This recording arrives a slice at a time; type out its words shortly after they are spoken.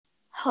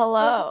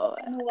Hello,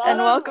 and Hello,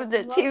 welcome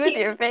to Tea with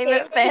Your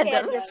Favorite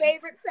Fandoms. Your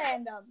favorite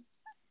fandom.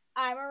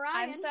 I'm Orion.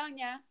 I'm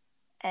Sonia.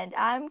 And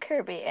I'm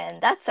Kirby,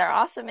 and that's our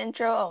awesome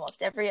intro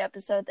almost every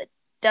episode that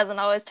doesn't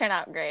always turn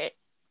out great.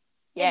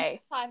 Yay. In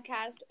this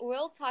podcast,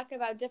 we'll talk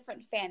about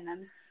different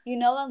fandoms you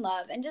know and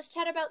love, and just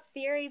chat about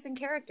theories and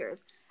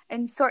characters,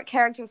 and sort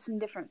characters from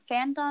different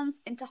fandoms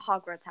into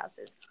Hogwarts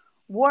houses.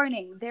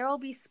 Warning, there will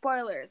be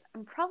spoilers,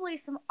 and probably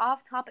some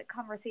off-topic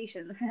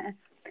conversations.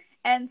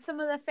 And some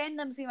of the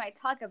fandoms we might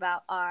talk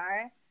about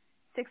are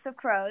Six of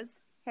Crows,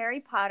 Harry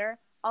Potter,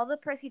 all the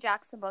Percy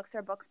Jackson books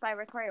are books by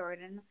Rick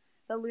Riordan,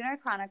 The Lunar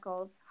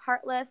Chronicles,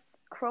 Heartless,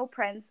 Crow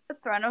Prince, The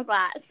Throne of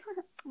Glass.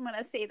 I'm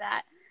going to say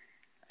that.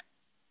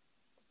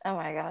 Oh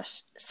my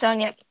gosh.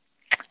 Sonia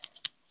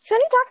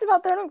talks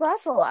about Throne of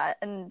Glass a lot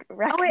and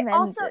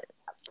recommends it.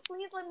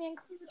 Please let me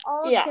include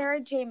all of Sarah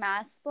J.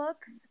 Maas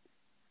books.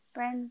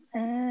 I'm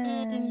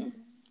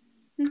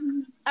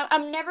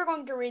never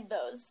going to read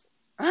those.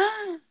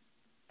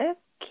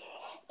 Okay.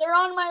 They're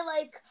on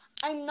my,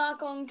 I'm not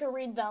going to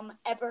read them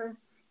ever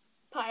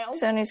pile.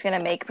 Sonia's gonna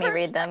make me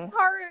read them.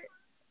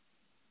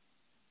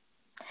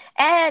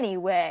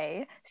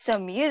 Anyway,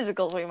 some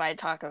musicals we might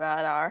talk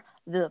about are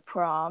The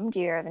Prom,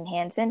 Dear Evan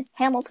Hansen,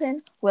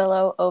 Hamilton,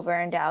 Willow, Over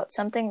and Out,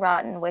 Something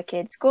Rotten,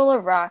 Wicked, School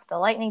of Rock, The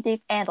Lightning Thief,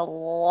 and a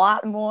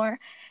lot more.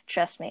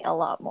 Trust me, a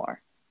lot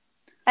more.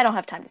 I don't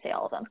have time to say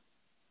all of them.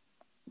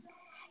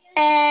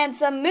 And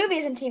some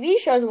movies and TV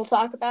shows we'll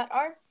talk about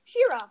are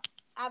She-Ra,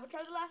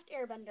 Avatar The Last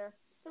Airbender,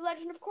 The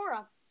Legend of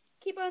Korra,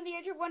 Keeper and the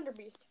Age of Wonder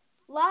Beast.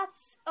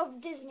 Lots of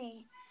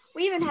Disney.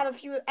 We even have a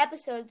few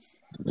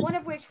episodes, one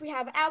of which we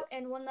have out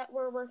and one that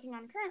we're working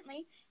on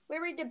currently,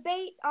 where we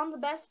debate on the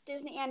best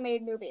Disney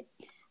animated movie.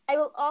 I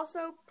will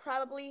also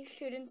probably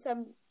shoot in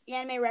some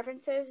anime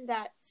references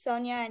that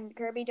Sonia and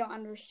Kirby don't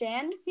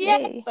understand.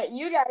 Yay. But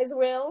you guys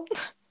will.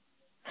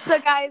 So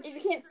guys, if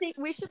you can't see,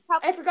 we should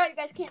probably... I forgot you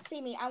guys can't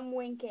see me. I'm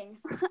winking.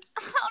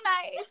 How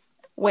nice.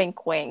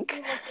 Wink, wink.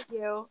 Look at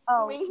you.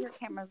 Oh, Wink. your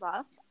camera's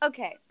off.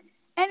 Okay.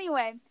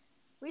 Anyway,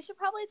 we should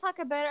probably talk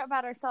a bit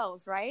about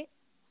ourselves, right?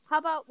 How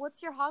about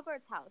what's your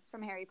Hogwarts house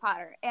from Harry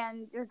Potter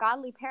and your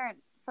godly parent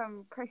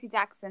from Percy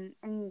Jackson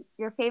and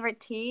your favorite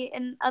tea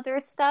and other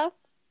stuff?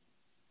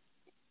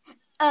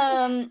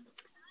 I'm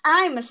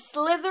a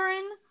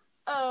Slytherin,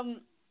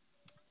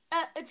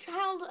 a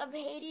child of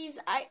Hades,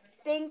 I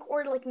think,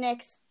 or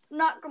Nyx.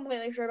 Not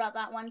completely sure about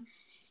that one.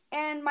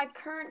 And my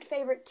current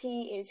favorite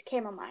tea is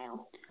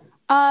chamomile.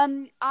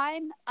 I'm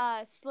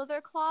a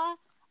Slytherclaw.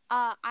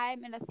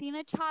 I'm an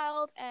Athena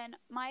child, and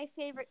my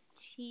favorite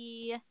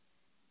tea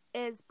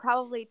is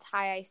probably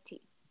Thai iced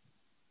tea.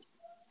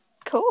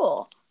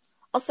 Cool.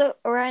 Also,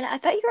 Orion, I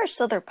thought you were a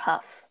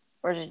Slytherpuff.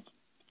 Or did...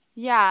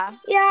 Yeah.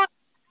 Yeah,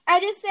 I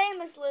just say I'm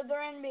a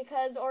Slytherin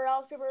because, or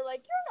else people are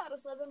like, you're not a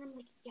Slytherin. I'm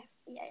like, yes,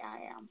 yeah,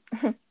 I am.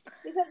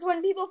 Because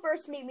when people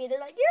first meet me, they're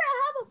like, you're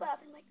a Hufflepuff.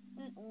 I'm like,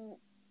 mm-mm.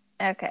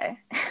 Okay.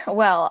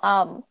 Well,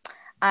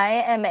 I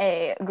am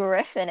a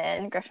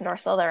Gryffindor,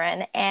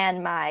 Slytherin,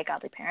 and my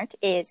godly parent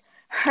is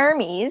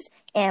Hermes,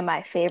 and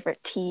my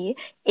favorite tea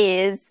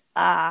is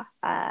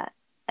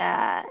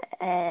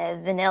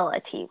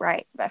vanilla tea.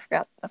 Right? I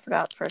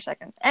forgot for a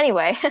second.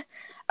 Anyway,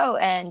 oh,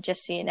 and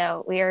just so you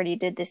know, we already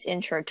did this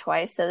intro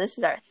twice, so this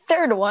is our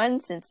third one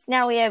since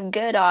now we have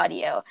good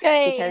audio.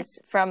 Yay.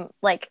 Because from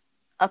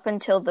up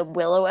until the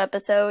Willow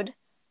episode,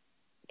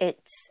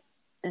 it's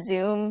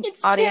Zoom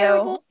It's audio.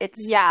 terrible.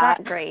 It's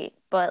not great,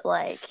 but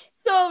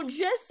So,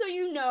 just so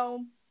you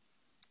know,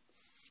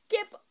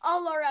 skip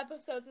all our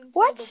episodes until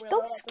what? the Willow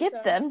Don't skip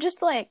episode. them.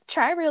 Just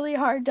try really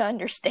hard to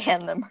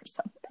understand them or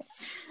something.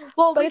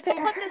 Well, we But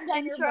can put this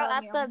and your intro at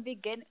volume. the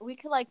beginning. We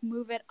could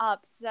move it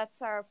up, so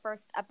that's our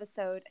first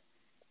episode.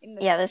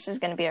 Yeah, this is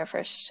going to be our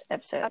first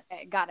episode.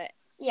 Okay, got it.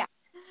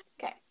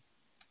 Okay.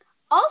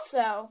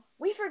 Also,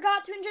 we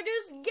forgot to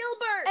introduce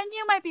Gilbert. And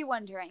you might be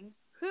wondering,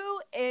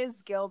 who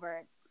is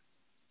Gilbert?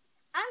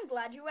 I'm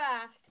glad you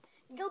asked.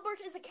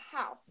 Gilbert is a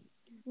cow.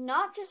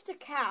 Not just a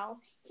cow,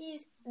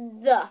 he's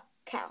the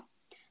cow.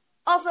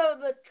 Also,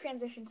 the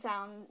transition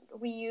sound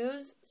we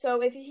use,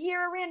 so if you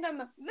hear a random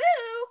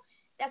moo,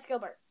 that's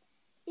Gilbert.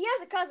 He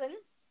has a cousin.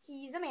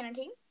 He's a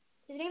manatee.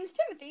 His name is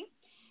Timothy.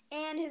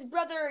 And his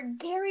brother,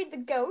 Gary the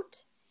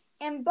goat.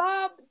 And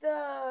Bob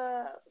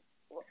the...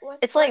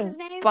 It's what's his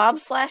name? Bob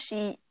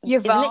 /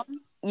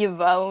 Yvonne.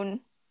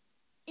 Yvonne.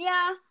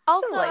 Yeah.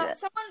 Also, Something like that.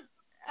 Someone...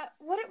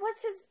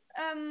 what's his...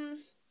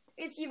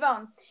 It's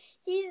Yvonne.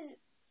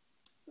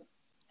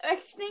 I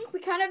think we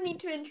kind of need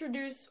to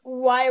introduce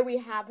why we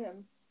have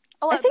him.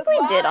 I think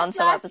we did on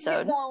some Bob /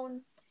 episode.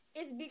 Yvonne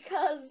is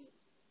because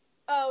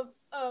of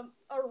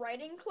a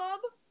writing club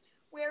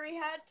where we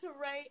had to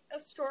write a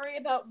story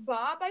about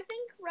Bob, I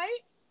think, right?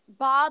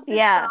 Bob, the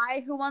Yeah.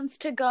 guy who wants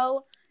to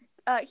go,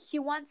 he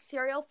wants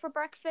cereal for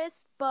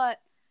breakfast,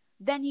 but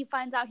then he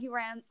finds out he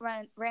ran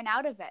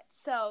out of it,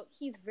 so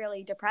he's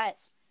really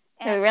depressed.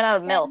 And we ran out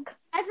of milk.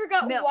 I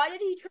forgot, Milk. why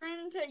did he turn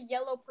into a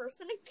yellow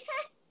person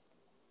again?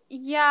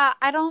 Yeah,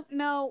 I don't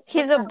know.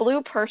 He's a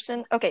blue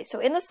person. Okay,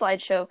 so in the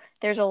slideshow,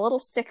 there's a little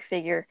stick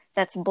figure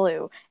that's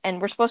blue, and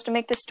we're supposed to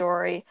make the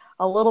story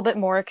a little bit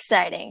more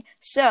exciting.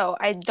 So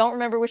I don't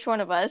remember which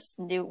one of us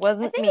knew. It I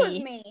wasn't think me. it was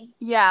me.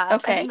 Yeah. I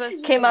Okay, think it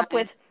was came up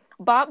Ryan. with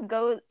Bob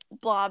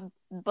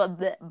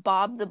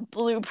the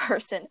blue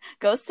person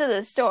goes to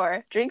the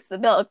store, drinks the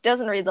milk,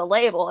 doesn't read the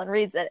label, and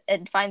reads it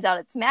and finds out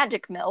it's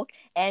magic milk,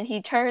 and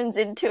he turns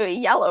into a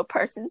yellow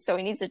person, so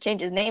he needs to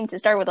change his name to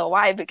start with a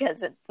Y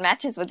because it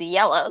matches with the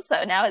yellow,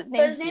 so now his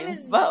name's name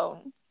is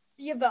Yvonne.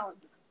 Yvonne.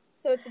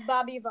 So it's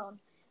Bobby Yvonne.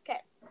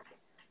 Okay.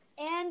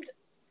 And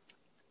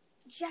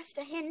just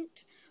a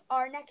hint,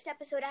 our next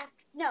episode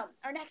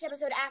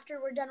after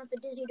we're done with the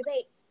Disney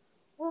debate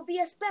will be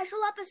a special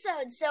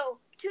episode, so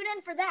tune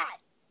in for that.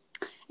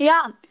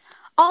 Yeah.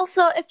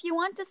 Also, if you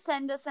want to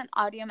send us an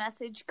audio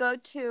message, go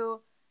to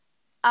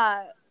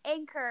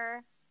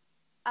Anchor.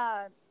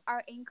 Our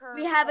Anchor.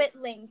 We have it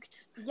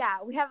linked.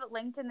 Yeah, we have it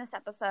linked in this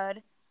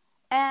episode.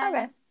 And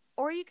Okay.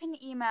 Or you can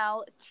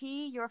email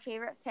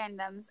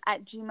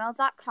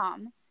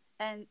yourfavoritefandoms@gmail.com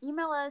and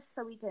email us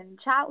so we can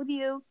chat with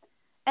you.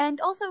 And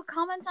also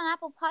comment on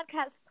Apple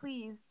Podcasts,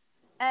 please.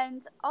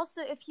 And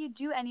also, if you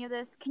do any of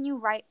this, can you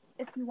write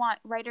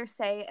or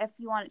say if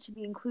you want it to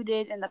be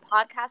included in the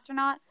podcast or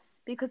not?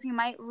 Because we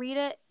might read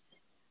it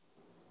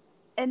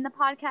in the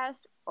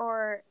podcast,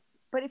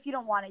 but if you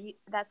don't want it,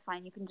 that's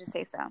fine. You can just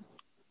say so.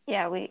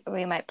 Yeah,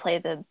 we might play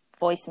the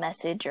voice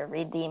message or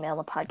read the email in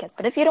the podcast,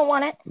 but if you don't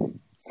want it,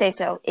 say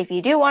so. If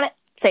you do want it,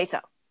 say so.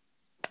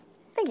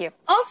 Thank you.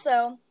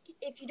 Also,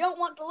 if you don't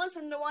want to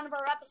listen to one of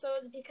our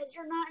episodes because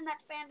you're not in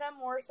that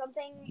fandom or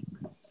something,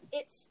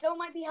 it still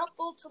might be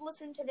helpful to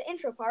listen to the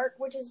intro part,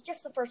 which is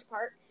just the first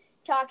part,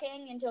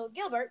 talking until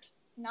Gilbert,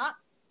 not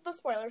the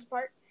spoilers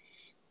part,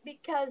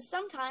 because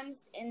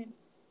sometimes in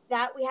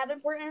that we have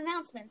important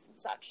announcements and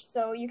such,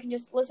 so you can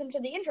just listen to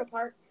the intro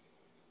part.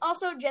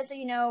 Also, just so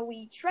you know,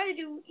 we try to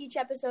do each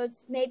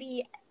episodes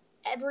maybe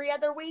every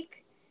other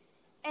week,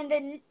 and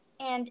in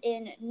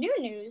new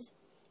news,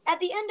 at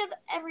the end of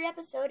every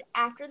episode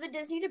after the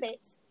Disney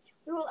debates,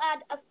 we will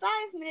add a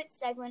 5-minute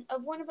segment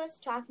of one of us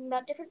talking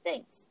about different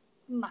things.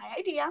 My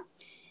idea.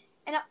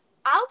 And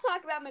I'll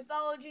talk about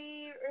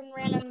mythology and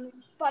random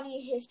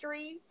funny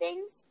history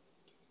things.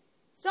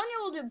 Sonia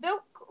will do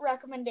book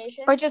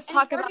recommendations. Or just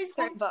talk about Kirby's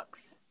certain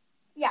books.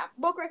 Yeah,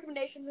 book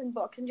recommendations and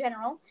books in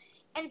general.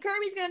 And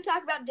Kirby's going to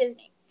talk about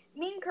Disney.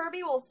 Me and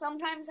Kirby will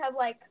sometimes have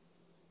like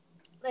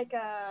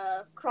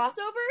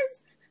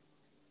crossovers.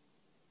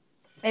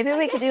 Maybe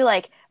we could do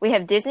we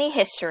have Disney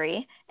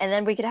history, and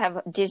then we could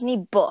have Disney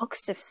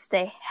books if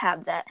they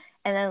have that,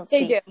 and then let's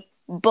see,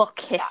 book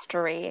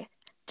history.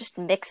 Just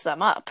mix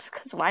them up,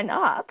 because why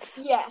not?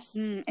 Yes.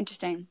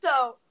 Interesting.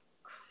 So,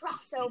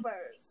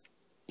 crossovers.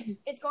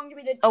 It's going to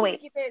be the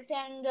favorite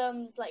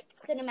fandoms,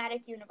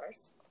 cinematic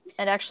universe.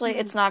 And actually,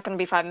 it's not going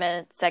to be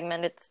 5-minute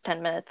segment, it's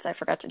 10 minutes. I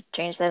forgot to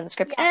change that in the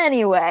script. Yeah.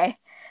 Anyway.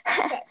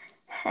 Okay.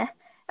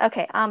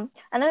 Okay,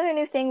 another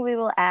new thing we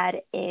will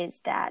add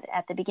is that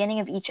at the beginning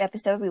of each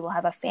episode, we will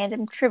have a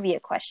fandom trivia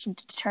question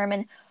to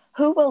determine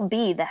who will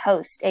be the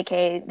host,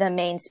 aka the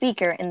main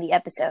speaker in the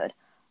episode.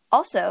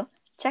 Also,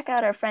 check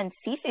out our friend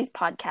Cece's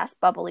podcast,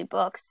 Bubbly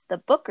Books, the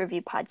book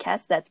review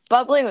podcast that's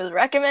bubbling with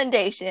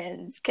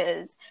recommendations,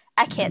 because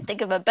I can't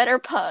think of a better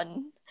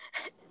pun.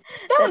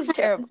 That's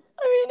terrible.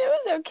 I mean, it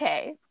was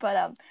okay.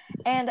 But,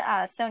 and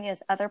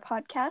Sonia's other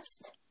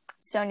podcast,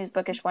 Sonia's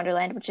Bookish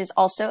Wonderland, which is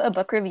also a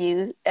book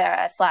review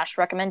 /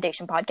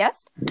 recommendation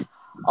podcast.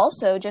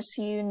 Also, just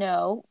so you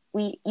know,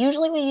 we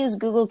use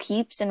Google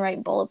Keeps and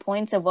write bullet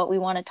points of what we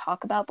want to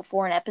talk about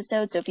before an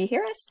episode. So if you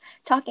hear us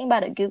talking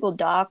about a Google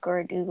Doc or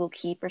a Google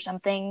Keep or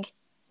something,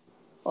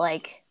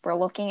 like we're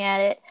looking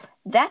at it,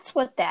 that's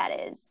what that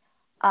is.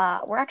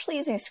 We're actually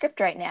using a script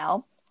right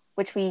now,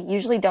 which we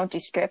usually don't do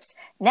scripts.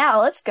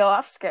 Now let's go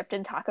off script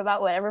and talk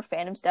about whatever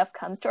fandom stuff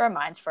comes to our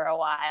minds for a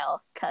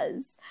while,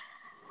 because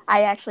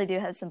I actually do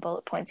have some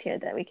bullet points here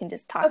that we can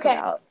just talk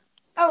about.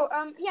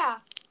 Oh, yeah.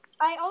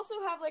 I also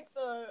have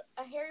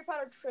a Harry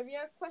Potter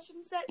trivia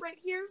question set right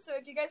here, so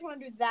if you guys want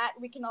to do that,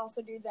 we can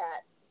also do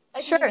that.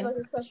 I can give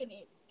you a question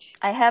each.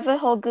 I have a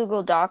whole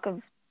Google Doc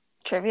of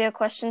trivia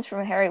questions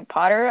from Harry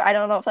Potter. I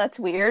don't know if that's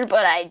weird,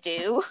 but I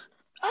do.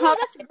 Oh, no,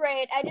 that's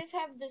great. I just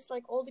have this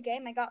old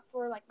game I got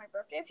for my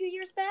birthday a few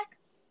years back.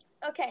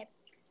 Okay,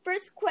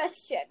 first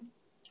question.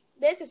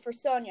 This is for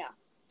Sonia.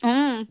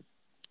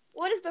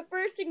 What is the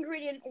first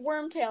ingredient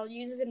Wormtail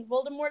uses in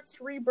Voldemort's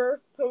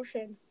rebirth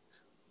potion?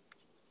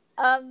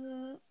 I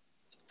don't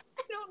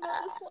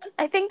know this one.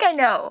 I think I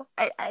know.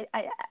 I'm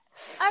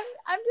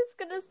just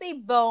gonna say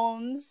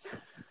bones.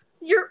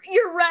 You're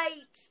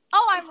right.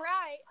 Oh, I'm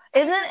right.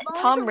 Isn't it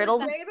Tom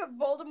Riddle's? The grave of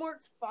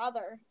Voldemort's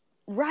father.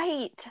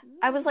 Right.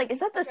 I was like, is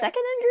that the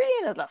second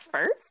ingredient or the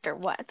first or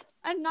what?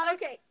 I'm not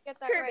okay. Get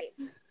that Kirby,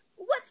 right.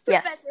 what's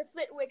Professor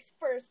Flitwick's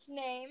first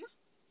name?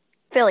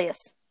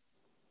 Phileas.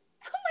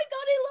 Oh my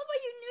god, I love how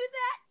you knew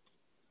that.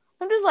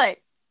 I'm just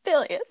like,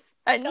 Phileas.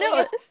 I know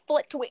it.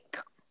 Flitwick.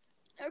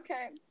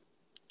 Okay.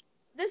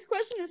 This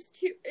question is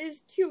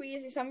too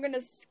easy, so I'm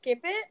gonna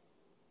skip it.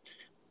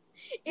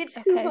 It's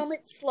Who Okay.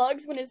 Vomits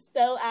Slugs when his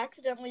spell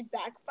accidentally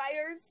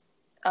backfires.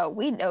 Oh,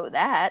 we know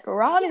that.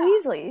 Ron Yeah.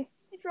 Weasley.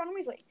 It's Ron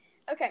Weasley.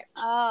 Okay.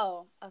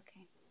 Oh,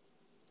 okay.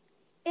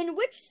 In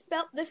which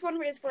spell... This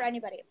one is for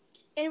anybody.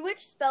 In which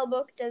spell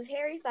book does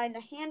Harry find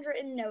a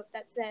handwritten note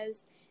that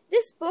says,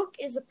 "This book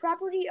is the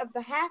property of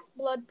the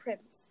Half-Blood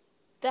Prince"?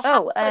 The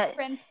Oh, Half-Blood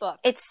Prince book.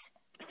 It's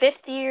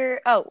 5th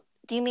year. Oh,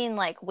 do you mean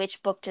like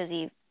which book does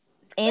he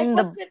in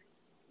Like,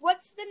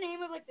 what's the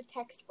name of like the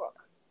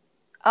textbook?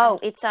 Oh,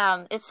 it's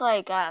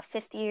like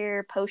 5th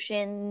year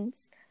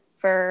potions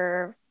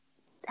for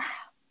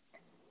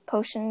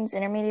potions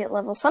intermediate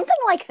level, something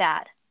like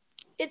that.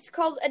 It's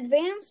called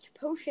Advanced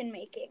Potion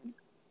Making.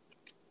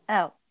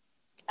 Oh,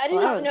 I did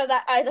not know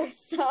that either,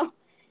 so...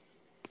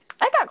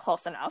 I got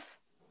close enough.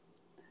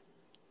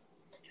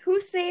 Who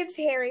saves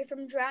Harry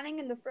from drowning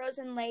in the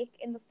frozen lake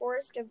in the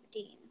Forest of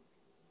Dean?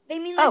 They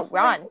mean like... Oh,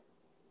 Ron.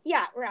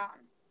 Yeah, Ron.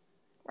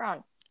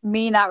 Ron.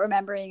 Me not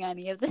remembering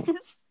any of this.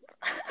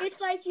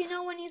 It's like, you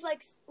know, when he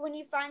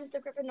finds the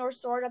Gryffindor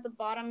sword at the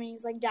bottom and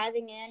he's like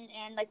diving in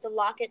and like the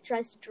locket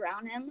tries to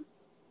drown him.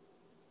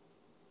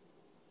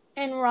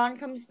 And Ron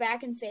comes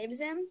back and saves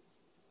him.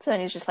 So then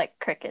he's just like,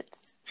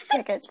 crickets.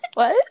 Crickets.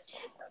 What?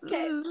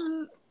 Okay.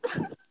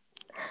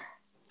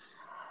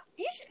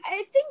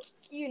 I think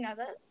you know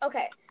that.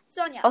 Okay.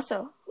 Sonia.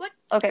 Also, what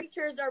okay.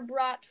 creatures are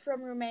brought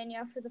from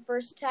Romania for the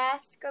first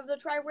task of the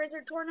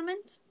Triwizard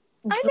Tournament?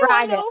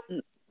 I know.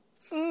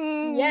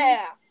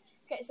 Yeah.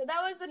 Okay, so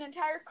that was an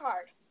entire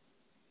card.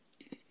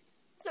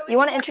 So you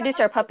want to introduce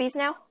our puppies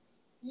now?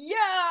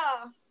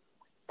 Yeah!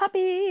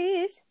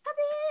 Puppies!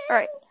 Puppies!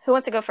 Alright, who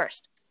wants to go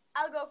first?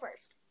 I'll go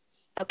first.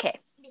 Okay.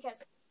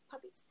 Because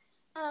puppies.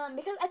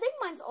 Because I think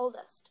mine's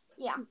oldest.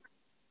 Yeah.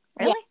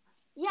 Really?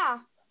 Yeah.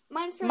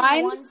 Mine's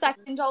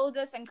second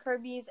oldest, and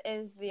Kirby's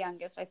is the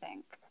youngest, I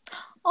think.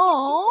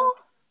 Aww.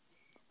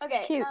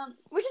 Okay. Cute.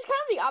 Which is kind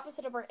of the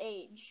opposite of our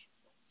age.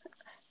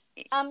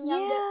 I'm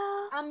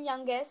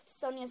youngest.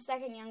 Sonia's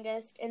second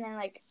youngest, and then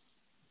like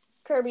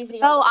Kirby's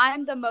the oldest. Oh,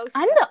 I'm the most.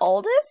 I'm the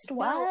oldest? No,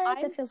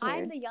 What? That feels weird.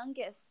 I'm the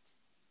youngest.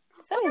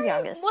 Sonia's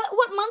youngest.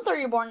 What month are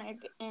you born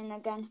in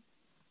again?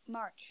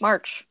 March.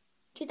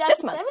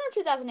 2007 or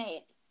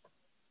 2008?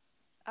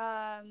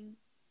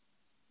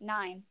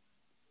 9.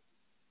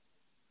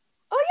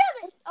 Oh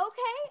yeah.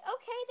 Okay.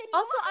 Then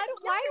Also,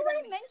 why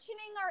are we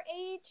mentioning our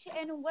age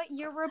and what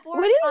year we're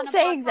born? We didn't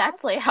say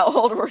exactly how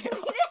old we are. We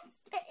didn't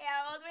say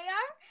how old we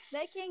are.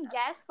 They can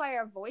guess by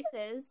our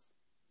voices.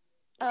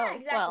 Yeah,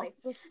 exactly.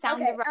 The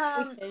sound of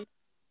our voices.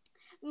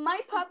 My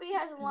puppy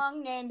has a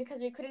long name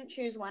because we couldn't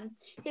choose one.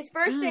 His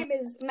first name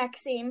is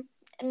Maxime,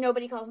 and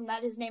nobody calls him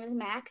that. His name is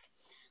Max.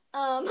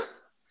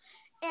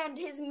 And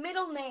his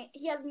middle name,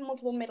 he has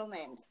multiple middle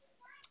names.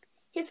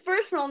 His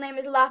first middle name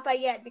is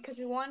Lafayette because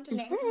we wanted to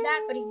name him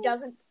that, but he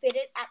doesn't fit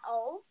it at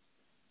all.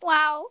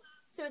 Wow.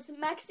 So it's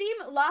Maxime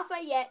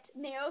Lafayette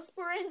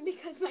Neosporin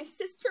because my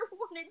sister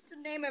wanted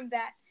to name him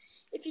that.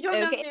 If you don't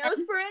know,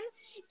 Neosporin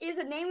is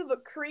a name of a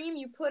cream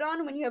you put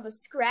on when you have a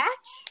scratch.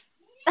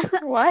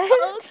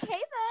 What? Okay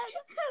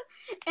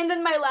then. And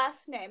then my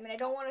last name, and I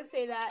don't want to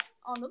say that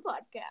on the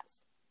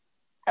podcast.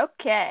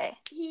 Okay.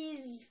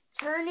 He's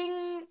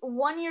turning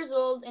 1 year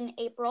old in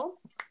April.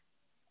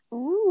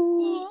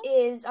 Ooh. He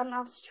is an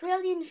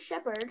Australian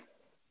Shepherd,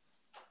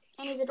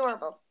 and he's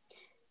adorable.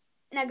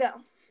 Now go.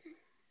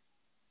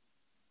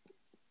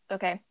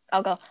 Okay,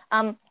 I'll go.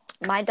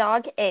 My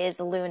dog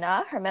is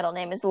Luna. Her middle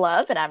name is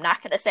Love, and I'm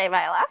not going to say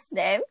my last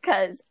name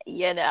because,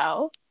 you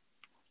know.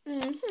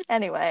 Mm-hmm.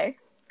 Anyway,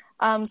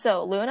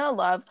 so Luna,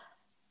 Love.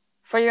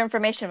 For your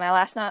information, my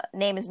last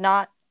name is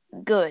not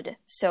Good,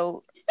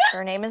 so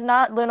her name is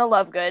not Luna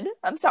Lovegood.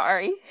 I'm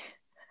sorry,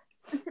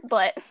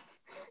 but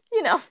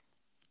you know,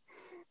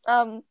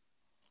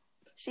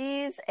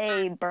 she's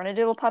a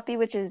Bernedoodle puppy,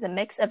 which is a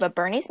mix of a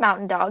Bernese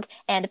Mountain Dog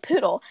and a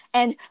Poodle,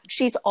 and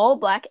she's all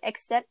black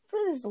except for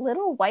this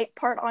little white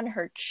part on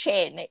her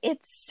chin.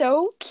 It's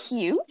so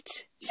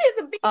cute. She has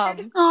a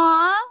beard.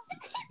 Aww.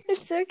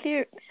 It's so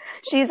cute.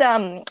 She's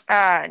 9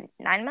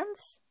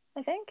 months,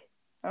 I think.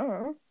 I don't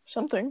know,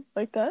 something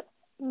like that.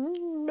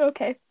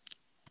 Okay.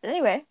 But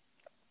anyway.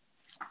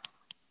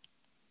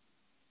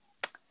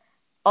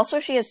 Also,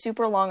 she has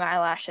super long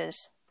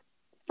eyelashes.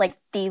 Like,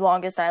 the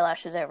longest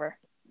eyelashes ever.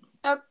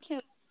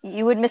 Okay.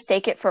 You would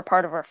mistake it for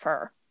part of her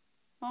fur.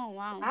 Oh,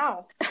 wow.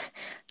 Wow.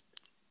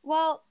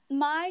 Well,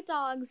 my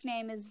dog's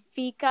name is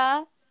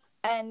Vika,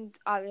 and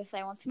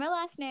obviously I won't say my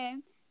last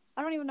name.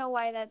 I don't even know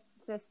why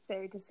that's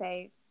necessary to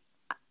say.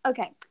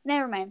 Okay,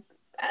 never mind.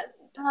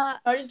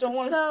 I just don't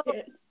want to say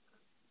it.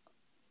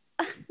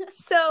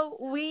 So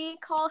we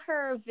call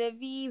her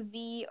Vivi,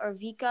 V, or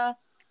Vika.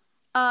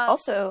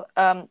 Also,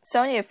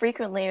 Sonia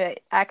frequently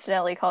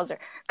accidentally calls her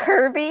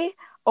Kirby,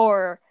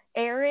 or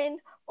Aaron,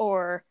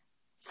 or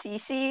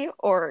Cece,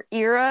 or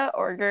Ira,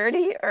 or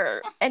Gertie,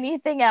 or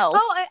anything else.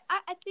 Oh,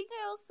 I think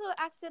I also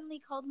accidentally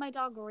called my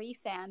dog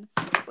Rhysand,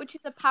 which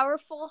is a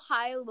powerful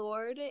High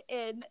Lord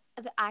in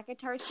the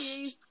ACOTAR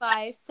series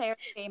by Sarah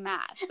J.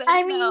 Maas. So,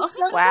 I mean,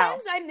 sometimes Wow.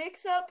 I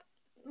mix up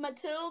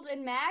Matilde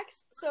and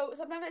Max, so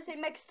sometimes I say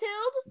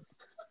Maxtilde.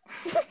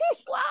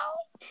 Wow.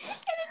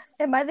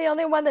 Am I the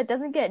only one that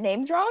doesn't get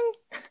names wrong?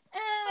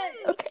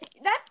 Okay.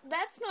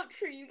 That's not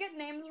true. You get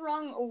names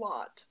wrong a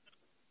lot.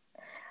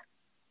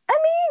 I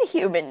mean,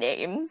 human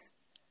names.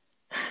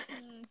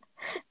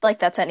 Like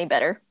that's any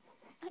better.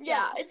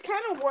 Yeah, it's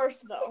kind of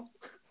worse though.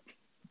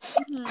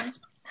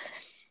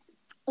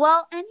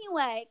 Well,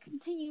 anyway,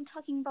 continue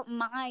talking about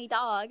my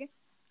dog.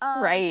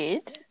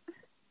 Right.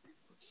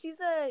 She's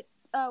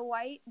a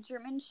white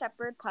German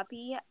Shepherd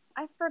puppy.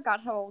 I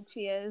forgot how old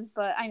she is,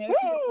 but I know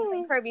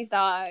she's Kirby's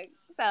dog.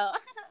 So,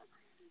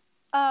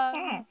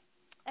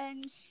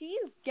 and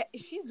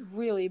she's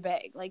really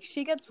big. Like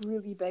she gets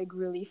really big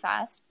really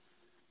fast,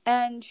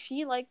 and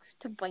she likes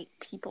to bite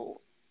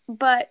people.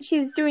 But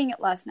she's doing it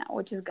less now,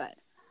 which is good.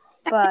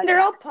 But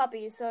They're all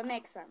puppies, so it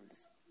makes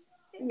sense.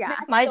 yeah,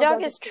 My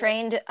dog is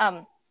trained.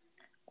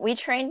 We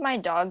trained my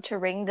dog to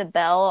ring the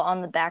bell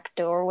on the back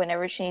door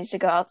whenever she needs to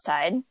go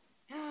outside.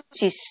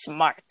 She's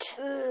smart.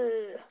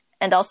 Ugh.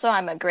 And also,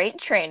 I'm a great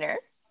trainer.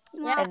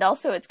 Yeah. And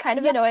also, it's kind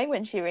of annoying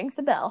when she rings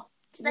the bell.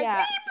 She's like, Yeah.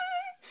 beep.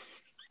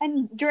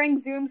 And during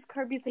Zooms,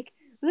 Kirby's like,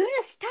 Luna,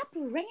 stop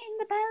ringing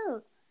the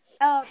bell.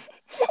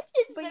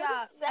 It's But so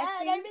yeah, sad. I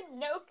think- I'm in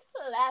no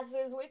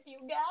classes with you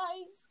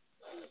guys.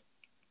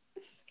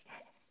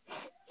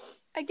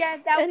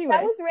 Again, that Anyway.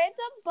 was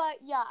random, but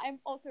yeah, I'm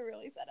also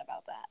really sad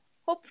about that.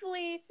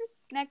 Hopefully,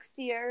 next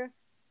year,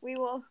 we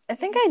will... I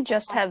think I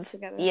just have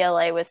together.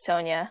 ELA with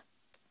Sonia.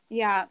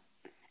 Yeah.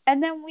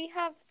 And then we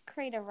have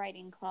Creative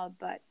Writing Club,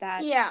 but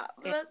that's... Yeah,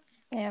 it. but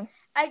Yeah.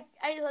 I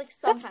like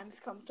sometimes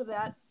come to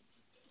that.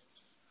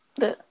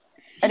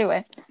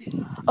 Anyway.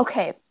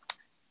 Okay.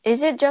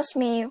 Is it just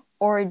me,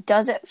 or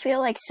does it feel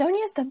like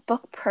Sonia's the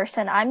book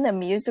person, I'm the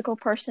musical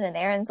person, and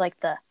Aaron's like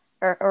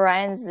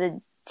Orion's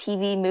the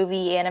TV,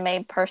 movie,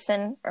 anime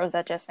person? Or was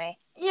that just me?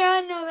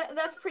 Yeah, no,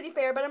 that's pretty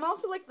fair. But I'm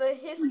also like the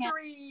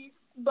history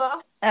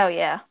buff. Oh,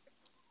 yeah.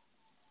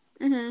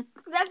 Mm-hmm.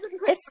 That's the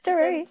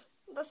History.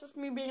 That's just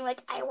me being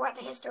like, I want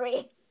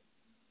history.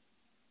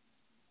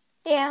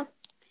 Yeah.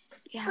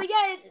 Yeah. But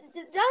yeah,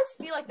 it does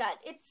feel like that.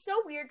 It's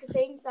so weird to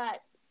think that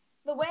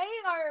the way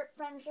our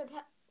friendship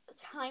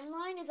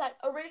timeline is that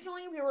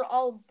originally we were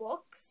all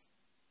books.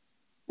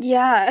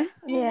 Yeah. And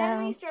Yeah.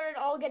 then we started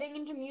all getting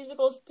into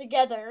musicals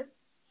together.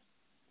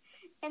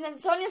 And then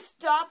Sonia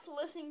stopped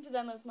listening to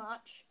them as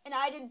much. And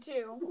I did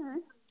too. Mm-hmm.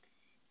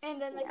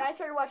 And then I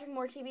started watching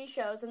more TV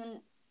shows. And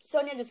then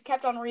Sonia just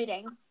kept on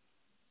reading.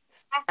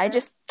 I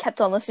just kept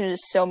on listening to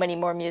so many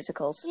more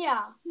musicals.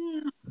 Yeah.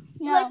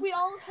 Yeah. Like we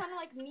all kind of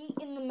like meet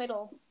in the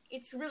middle.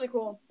 It's really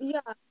cool.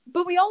 Yeah.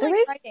 But we all The like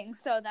reason- writing,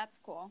 so that's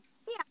cool.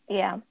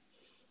 Yeah.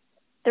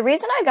 The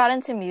reason I got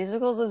into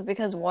musicals was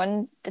because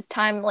one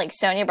time, like,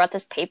 Sonia brought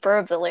this paper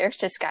of the lyrics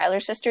to Schuyler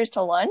Sisters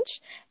to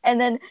lunch,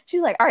 and then she's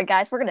like, all right,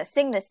 guys, we're going to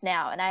sing this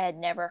now, and I had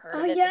never heard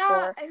of it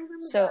before. I remember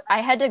So that. I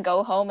had to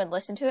go home and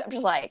listen to it. I'm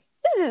just like,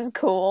 this is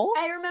cool.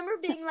 I remember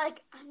being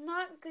like, I'm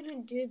not going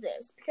to do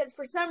this, because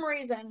for some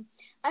reason,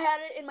 I had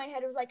it in my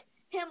head, it was like,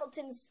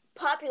 Hamilton's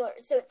popular,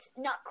 so it's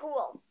not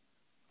cool.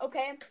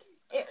 Okay?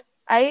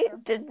 I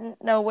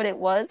didn't know what it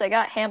was. I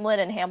got Hamlet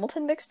and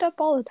Hamilton mixed up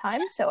all the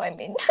time, so I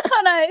mean...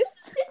 Oh, nice.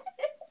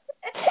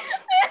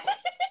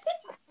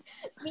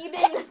 Me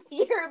being a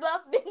theater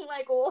buff, being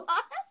like, what?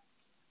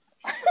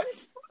 I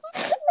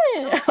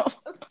know.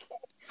 Okay.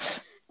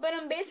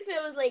 But basically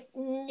I was like,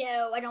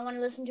 no, I don't want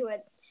to listen to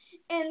it.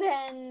 And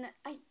then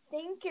I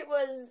think it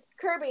was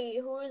Kirby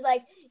who was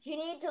like, you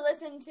need to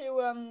listen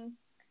to,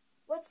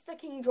 what's the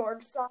King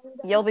George song?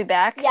 You'll Be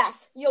Back?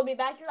 Yes, You'll Be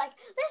Back. You're like,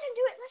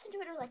 listen to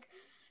it. I was like,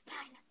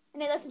 fine.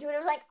 And I listened to it. I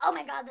was like, oh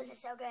my god, this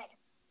is so good.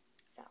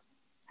 So.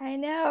 I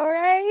know,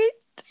 right?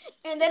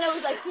 And then I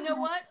was like, you know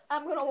what?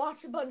 I'm going to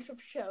watch a bunch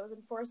of shows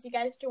and force you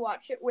guys to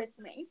watch it with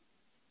me.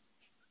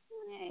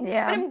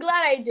 Yeah. But I'm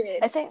glad I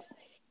did. I think...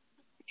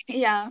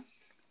 Yeah.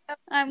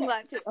 I'm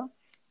glad too.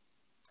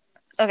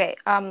 Okay,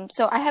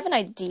 so I have an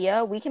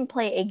idea. We can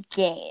play a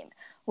game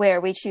where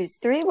we choose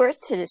 3 words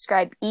to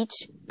describe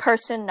each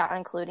person, not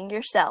including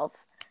yourself,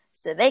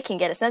 so they can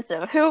get a sense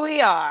of who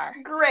we are.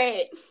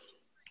 Great.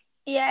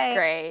 Yay.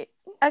 Great.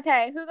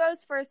 Okay, who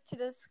goes first to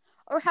this?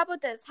 Or how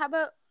about this? How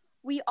about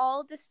we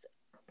all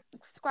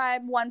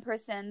describe one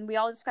person, we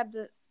all describe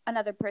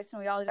another person,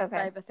 we all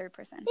describe a third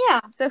person.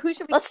 Yeah. So who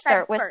should we Let's describe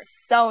start with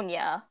first?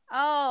 Sonia.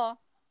 Oh.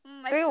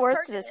 3 words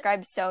to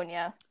describe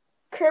Sonia.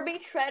 Kirby,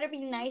 try to be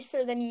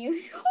nicer than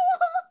usual.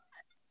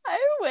 I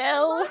A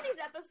lot will. of these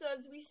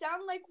episodes, we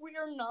sound like we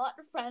are not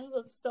friends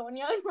with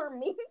Sonia and we're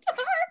mean to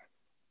her.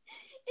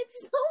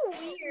 It's so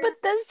weird. But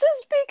that's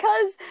just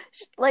because,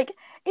 like,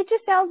 it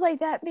just sounds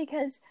like that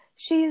because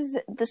she's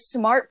the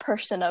smart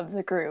person of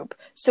the group.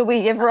 So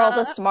we give her all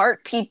the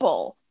smart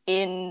people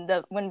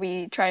when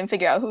we try and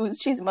figure out who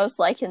she's most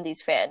like in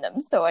these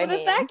fandoms. So I Well,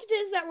 mean, the fact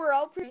is that we're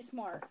all pretty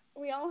smart.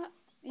 We're all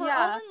in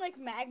like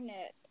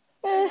Magnet.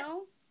 You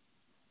know?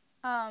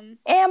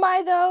 am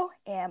I though?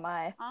 Am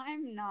I?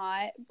 I'm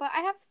not, but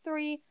I have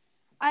 3.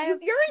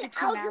 You're in two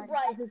algebra.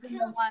 magnets It in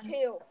counts one.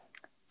 too.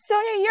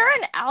 Sonia, you're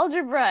in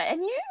algebra,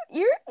 and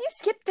you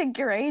skipped a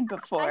grade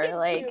before. I did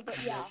like, too,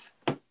 but yeah.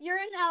 You're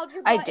in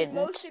algebra, I and didn't.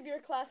 most of your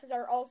classes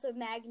are also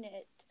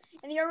magnet.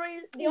 And the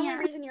only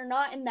reason you're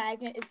not in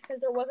magnet is because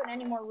there wasn't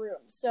any more room.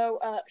 So,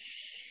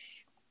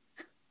 shh.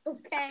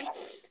 Okay.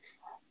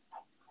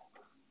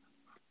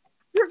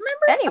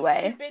 Remember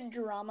Anyway. stupid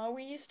drama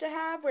we used to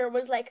have where it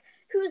was like,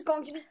 who's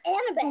going to be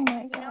Annabelle? Oh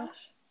my You know?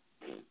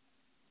 gosh.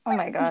 Oh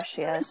my gosh,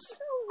 yes. So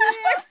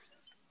weird.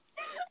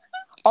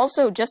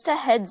 Also, just a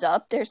heads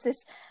up, there's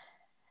this...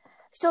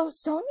 So,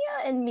 Sonia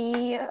and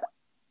me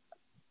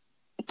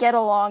get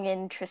along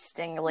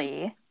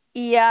interestingly.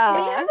 Yeah.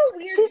 We have a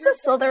weird She's group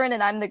a Slytherin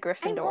and I'm the I'm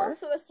Gryffindor.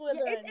 also a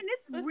Slytherin.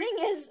 The thing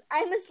is,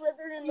 I'm a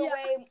Slytherin in the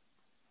way...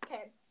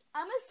 Okay.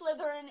 I'm a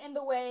Slytherin in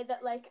the way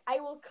that, like, I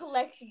will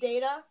collect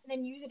data and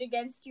then use it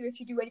against you if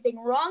you do anything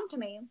wrong to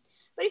me.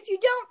 But if you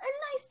don't,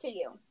 I'm nice to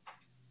you.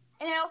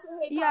 And I also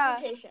hate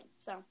confrontation,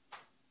 so...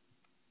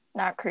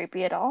 Not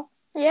creepy at all.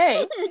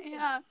 Yay.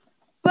 Yeah.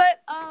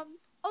 But,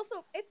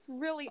 also, it's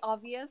really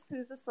obvious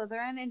who's the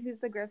Slytherin and who's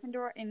the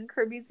Gryffindor in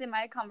Kirby's in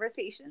my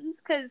conversations,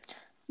 because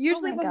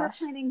usually when we're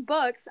planning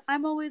books,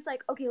 I'm always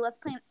like, okay, let's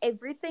plan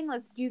everything,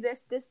 let's do this,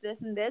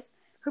 and this.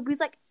 Kirby's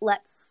like,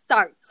 let's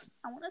start.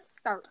 I want to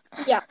start.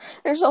 Yeah.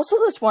 There's also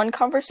this one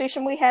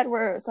conversation we had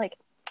where it was like,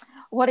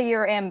 what are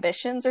your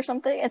ambitions or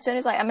something? And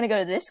Sonia's like, I'm going to go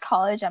to this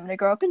college, I'm going to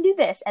grow up and do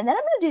this, and then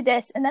I'm going to do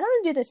this, and then I'm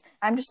going to do this.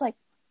 I'm just like,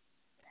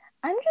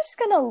 I'm just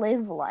going to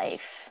live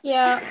life.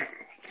 Yeah.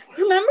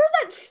 Remember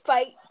that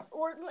fight?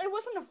 Or it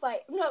wasn't a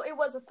fight. No, it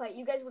was a fight.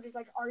 You guys were just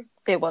like arguing.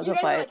 It was a You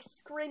guys fight. were like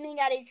screaming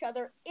at each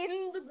other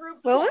in the group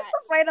What was chat.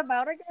 the fight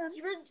about again?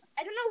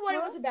 I don't know what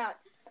it was about.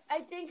 I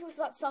think it was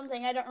about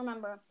something. I don't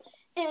remember.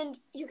 And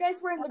you guys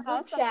were in the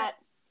group chat,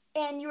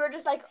 and you were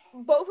just like,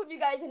 both of you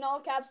guys in all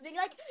caps being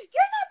like,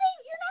 you're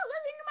not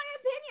listening to my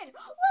opinion.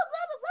 Blah, blah,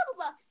 blah, blah,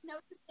 blah. And I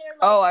was just there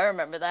like, Oh, I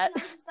remember that.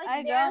 and I was just like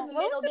I there don't. in the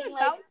What middle was it being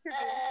about, like,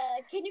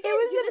 Kirby? can you It guys do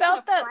was this about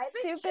in a that private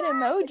stupid chat?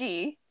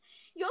 emoji.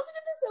 You also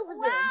did this over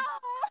Zoom.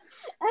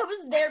 I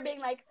was there being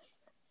like,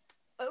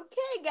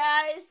 okay,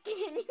 guys, can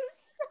you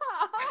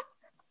stop?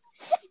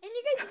 And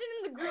you guys did it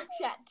in the group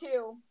chat,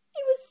 too.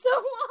 It was so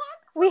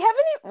awkward. We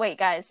haven't even... Wait,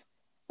 guys.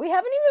 We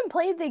haven't even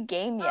played the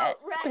game yet.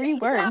 Oh, right. 3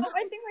 So, words.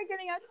 I think we're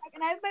getting out track,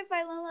 and I have my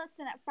violin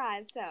lesson at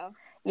 5, so.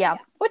 Yeah.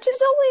 Which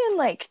is only in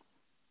like...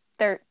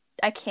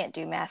 I can't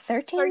do math.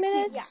 13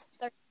 minutes?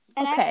 Yeah.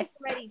 And Okay. I have to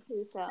get ready,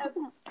 too, so.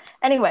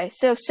 Anyway,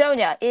 so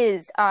Sonia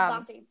is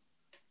Bossy.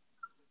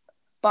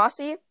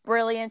 bossy,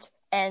 brilliant,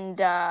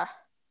 and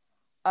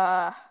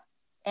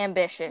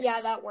ambitious. Yeah,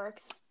 that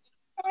works.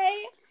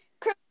 Hey,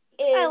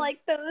 Is I like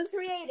those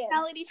creative.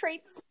 personality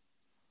traits.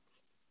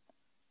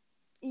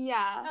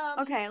 Yeah.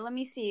 Okay, let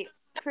me see.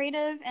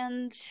 Creative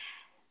and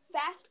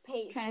Fast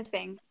paced. kind of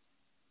thing.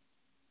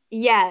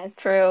 Yes.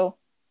 True.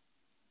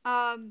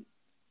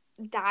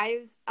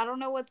 Dives. I don't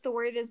know what the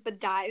word is, but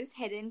dives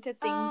head into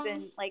things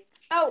and like.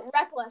 Oh,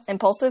 reckless.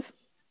 Impulsive.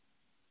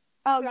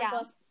 Oh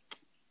Reckless.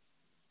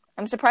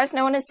 I'm surprised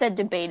no one has said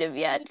debative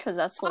yet, because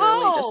that's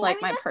literally just like I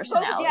mean, my that's both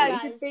personality. Yeah,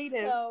 guys, debative.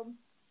 So.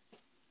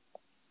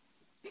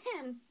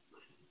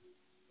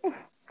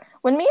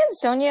 When me and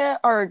Sonia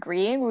are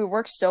agreeing, we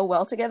work so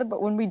well together,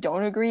 but when we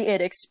don't agree,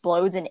 it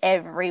explodes in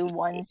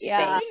everyone's The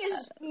thing face.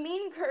 is,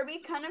 me and Kirby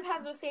kind of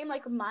have the same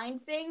like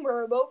mind thing where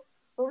we're both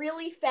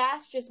really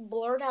fast, just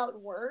blurt out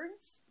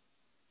words.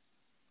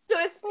 So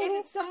if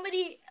it's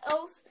somebody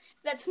else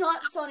that's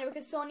not Sonia,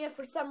 because Sonia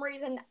for some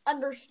reason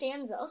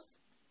understands us,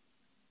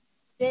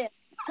 if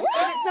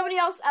it's somebody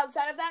else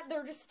outside of that,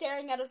 they're just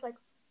staring at us like,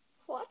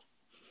 what?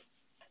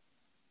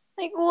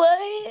 Like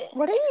what?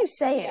 What are you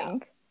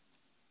saying?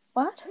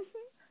 What?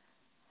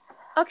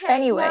 Okay.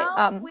 Anyway,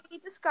 well, we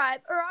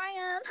describe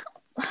Orion.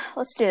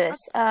 Let's do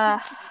this.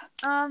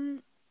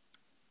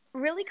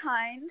 Really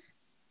kind.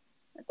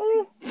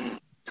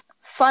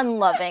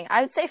 Fun-loving.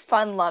 I would say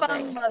fun-loving.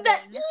 Fun-loving.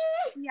 That,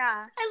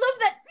 Yeah. I love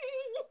that.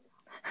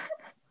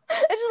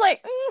 It's just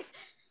like,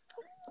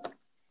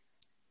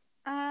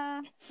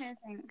 Trying to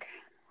think.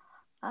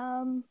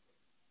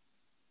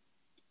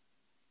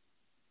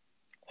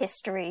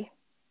 History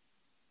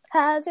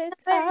has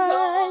its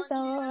eyes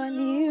on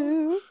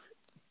you.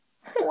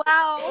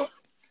 Wow.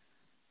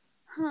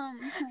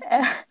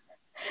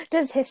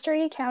 Does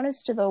history count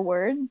as to the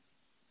word?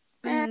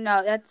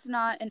 No, that's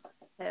not an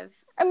adjective.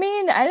 I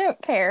mean, I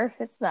don't care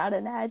if it's not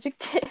an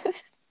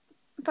adjective.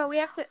 But we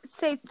have to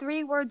say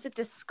 3 words that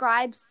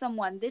describe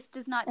someone. This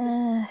does not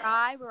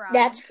describe Orion.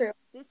 That's true.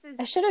 This is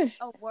I should have.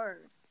 a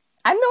word.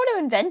 I'm the one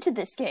who invented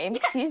this game.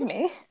 Excuse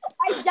me.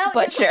 I doubt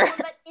But you're sure.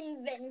 the one that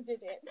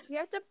invented it. You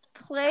have to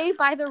play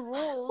by the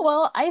rules.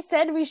 Well, I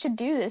said we should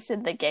do this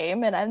in the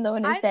game, and I'm the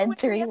one who I know said we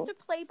 3. have to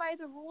play by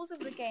the rules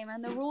of the game,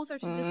 and the rules are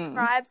to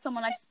describe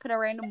someone. I just put a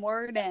random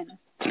word in.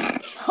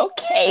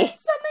 Okay. This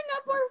is summing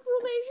up our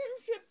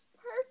relationship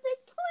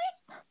perfectly.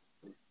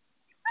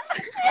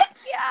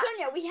 Yeah.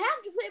 Sonia, we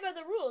have to play by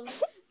the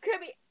rules.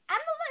 Kirby, I'm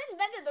the one who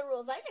invented the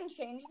rules. I can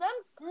change them.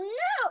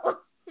 No!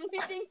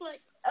 You're being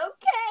like,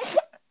 okay.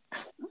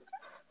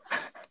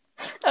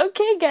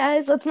 Okay,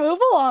 guys, let's move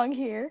along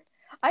here.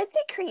 I'd say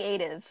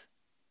creative.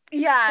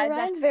 Yeah.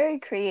 Ryan's very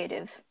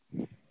creative.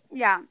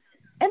 Yeah.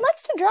 and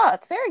likes to draw.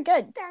 It's very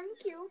good.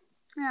 Thank you.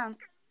 Yeah.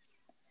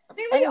 I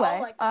mean, we all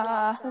Anyway, like to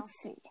draw, so. let's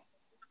see.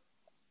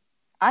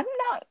 I'm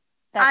not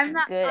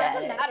that good at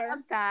doesn't it. matter. I'm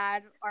a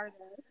bad artist.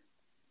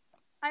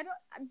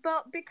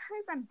 But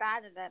because I'm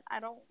bad at it, I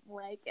don't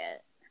like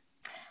it.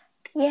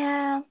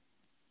 Yeah.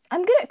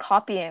 I'm good at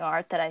copying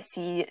art that I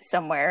see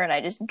somewhere and I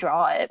just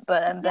draw it,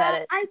 but I'm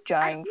bad at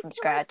drawing from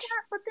scratch.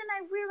 But then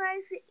I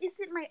realized it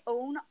isn't my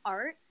own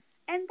art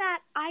and that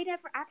I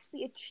never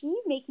actually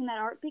achieved making that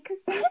art because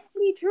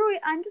somebody drew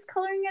it. I'm just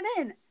coloring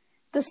it in.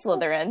 The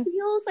Slytherin. It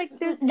feels like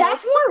there's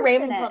That's more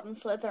in Ravenclaw it. than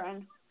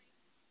Slytherin.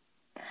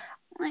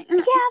 Like, Yeah,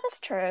 that's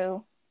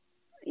true.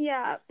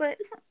 yeah, but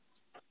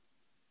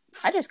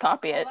I just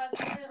copy it.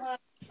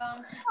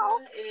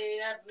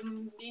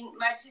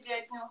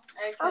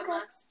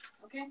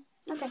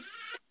 Okay.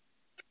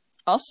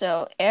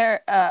 Also,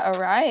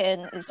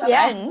 Orion is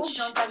Yeah. French.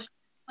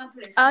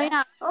 oh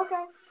yeah,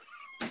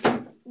 Okay.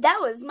 That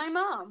was my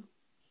mom.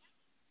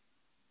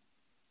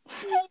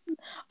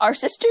 Our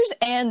sisters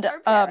and Our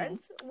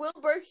parents will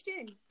burst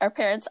in. our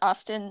parents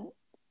often.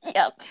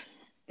 Yep.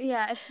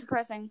 yeah, it's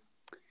depressing.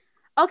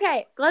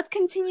 Okay, let's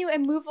continue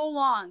and move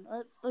along.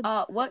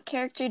 Let's. What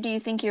character do you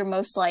think you're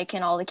most like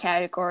in all the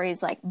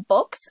categories, like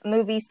books,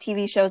 movies,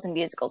 TV shows, and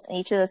musicals? In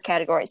each of those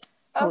categories.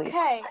 who are you Okay.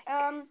 most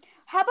like?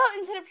 How about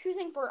instead of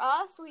choosing for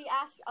us, we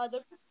ask other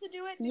people to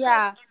do it? Because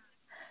Yeah,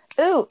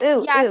 Ooh, yeah,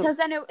 ooh. because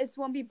then it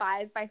won't be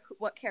biased by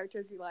what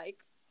characters we like.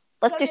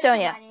 Let's do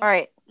Sonia, Sonia. Hermione. All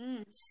right.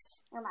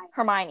 Hermione.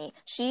 Hermione.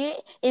 She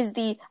is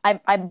the. I've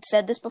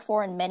said this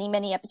before in many,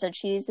 many episodes.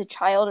 She is the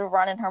child of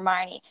Ron and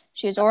Hermione.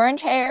 She has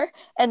orange hair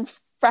and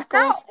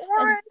freckles. Not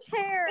orange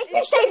hair.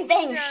 It's the same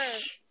thing. ginger.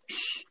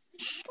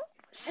 Shh.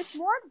 It's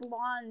more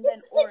blonde than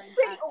It's orange.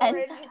 pretty And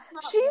orange. It's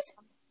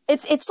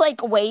not. It's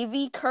like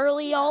wavy,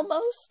 curly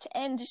almost,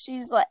 and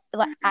she's like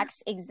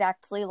acts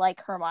exactly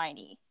like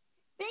Hermione.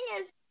 Thing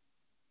is,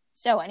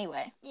 So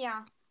anyway, yeah,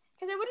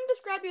 because I wouldn't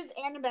describe you as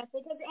Annabeth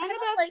because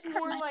Annabeth's like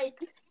more Hermione. like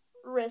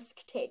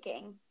risk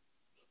taking.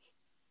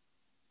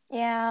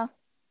 yeah.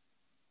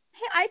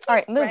 Hey, I take All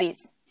right, risks.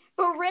 movies.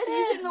 But risk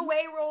is in the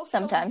way where she'll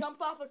Sometimes.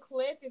 jump off a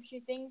cliff if she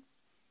thinks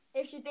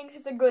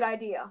it's a good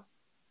idea.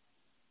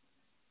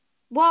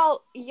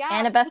 Well, yeah.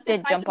 Annabeth if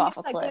did I jump think off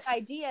a it's cliff. Good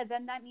idea,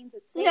 then that means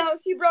it's safe. No,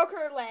 she broke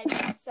her leg,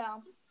 so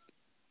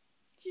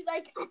she's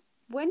like,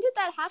 When did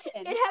that happen?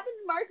 it happened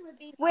to Mark with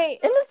Eva. Wait,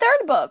 In the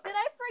third book. did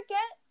I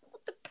forget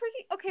what the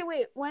Percy? Okay,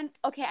 wait. When?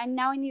 Okay, and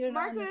now I need to know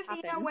Mark when this with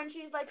Eva happened. when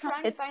she's like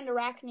trying to It's- find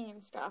Arachne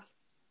and stuff.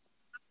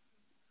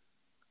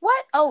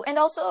 What? Oh, and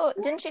also,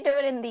 didn't she do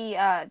it in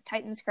the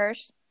Titan's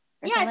Curse?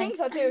 Or Yeah, I something? think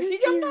so too. She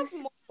jumped off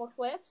multiple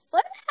cliffs.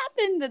 What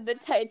happened to the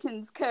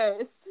Titan's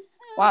Curse?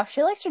 Wow,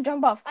 she likes to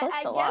jump off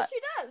cliffs I a lot.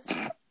 guess she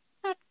does.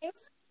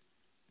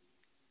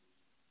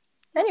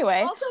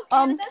 Anyway, Also,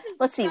 Annabeth is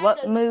let's see, described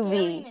what as scary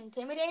movie? and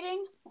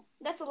intimidating.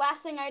 That's the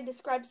last thing I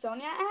described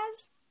Sonia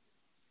as.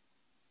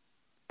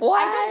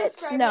 What?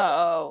 describe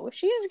No,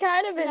 she's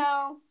kind of.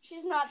 No,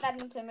 she's not that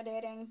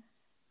intimidating.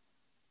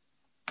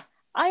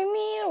 I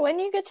mean, when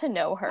you get to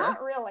know her.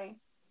 Not really.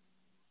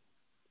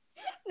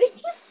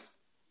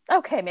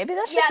 Okay, maybe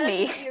that's Yeah, just that's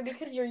me. just you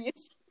because you're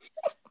used.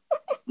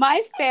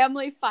 My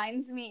family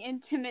finds me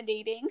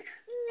intimidating.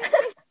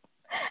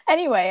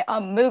 Anyway,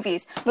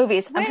 movies. I'm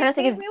trying to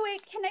think of.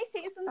 Wait. Can I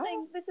say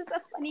something? This is a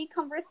funny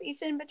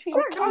conversation between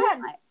Sure, Mom go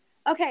and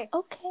I. Okay,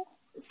 Okay.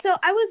 so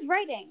I was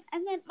writing,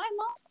 and then my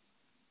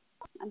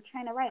mom. I'm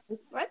trying to write.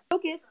 What?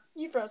 Focus.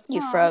 You froze.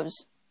 You Mom.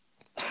 froze.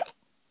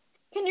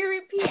 Can you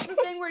repeat the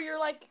thing where you're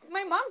like,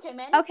 my mom came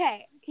in?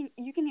 Okay,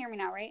 you can hear me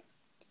now, right?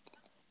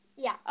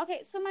 Yeah.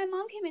 Okay, so my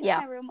mom came into Yeah.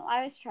 my room while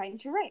I was trying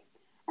to write,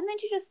 and then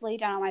she just lay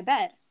down on my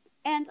bed,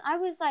 and I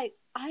was like,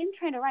 I'm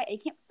trying to write. I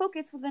can't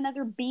focus with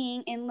another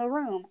being in the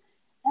room,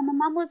 and my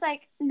mom was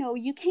like, No,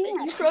 you You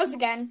can't. froze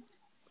again.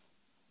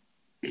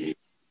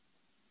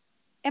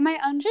 Am I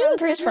She didn't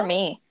freeze unfrozen? for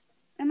me.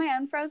 Am I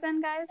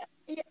unfrozen, guys?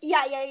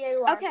 Yeah,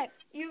 you are. Okay.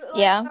 You,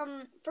 Yeah.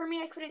 For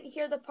me, I couldn't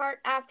hear the part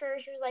after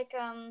she was like,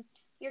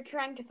 you're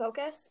trying to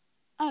focus.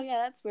 Oh yeah,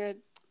 that's weird.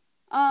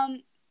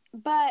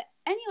 But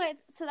anyway,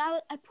 so I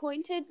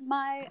pointed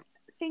my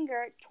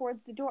finger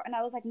towards the door, and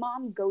I was like,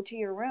 "Mom, go to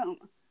your room."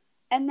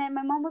 And then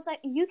my mom was like,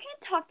 "You can't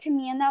talk to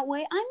me in that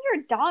way. I'm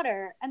your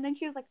daughter." And then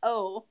she was like,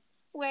 "Oh,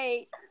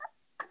 wait."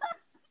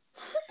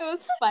 It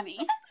was funny.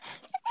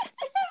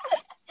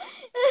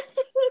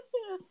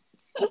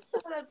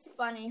 That's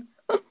funny.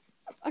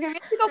 Okay, we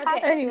have to go Okay,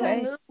 back.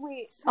 anyway.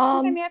 Wait.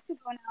 I think I may have to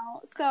go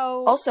now.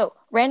 So. Also,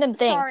 random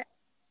thing. Sorry.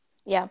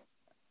 Yeah.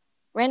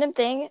 Random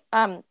thing.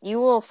 You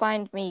will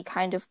find me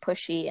kind of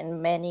pushy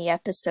in many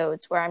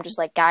episodes where I'm just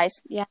like,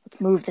 guys, Yeah.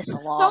 let's move this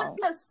along.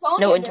 Sonia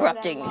No does that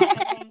interrupting. a lot,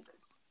 I think.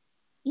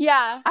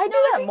 Yeah. I do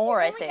that more,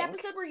 the I only think.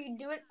 episode where you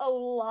do it a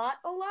lot,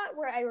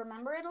 where I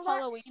remember it a lot,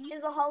 Halloween.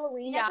 is the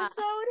Halloween Yeah.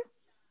 episode.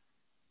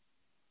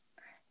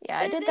 Yeah,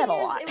 I But the did that a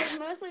thing is, lot. It was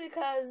mostly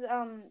because,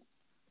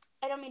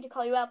 I don't mean to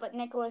call you out, but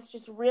Nicholas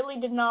just really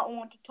did not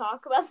want to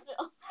talk about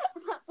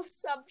the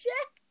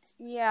subject.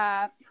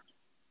 Yeah.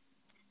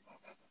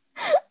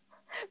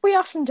 We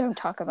often don't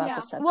talk about Yeah.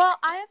 the subject. Well,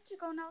 I have to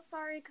go now,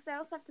 sorry, because I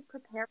also have to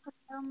prepare for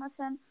my own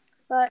lesson.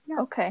 But, yeah.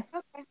 Okay.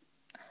 Okay.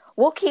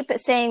 We'll keep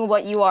saying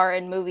what you are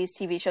in movies,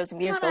 TV shows, and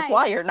musicals nice.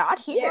 while you're not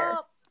here.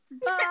 Well,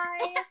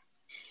 bye.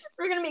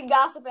 We're gonna be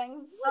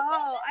gossiping.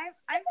 Oh,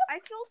 I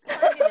feel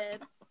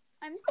targeted.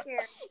 I'm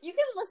scared. You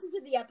can listen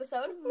to the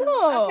episode.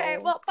 No. Okay,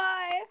 well,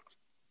 bye.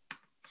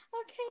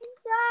 Okay,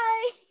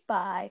 bye.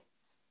 Bye.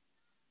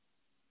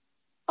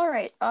 All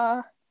right.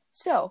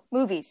 So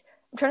movies.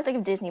 I'm trying to think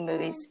of Disney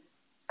movies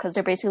because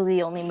they're basically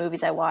the only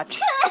movies I watch.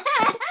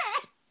 I'm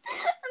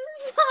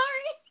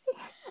sorry.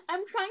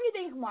 I'm trying to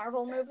think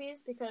Marvel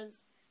movies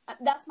because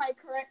that's my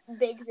current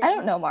big thing. I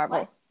don't know Marvel.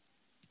 What?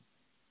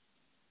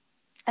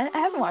 I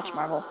haven't watched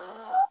Marvel.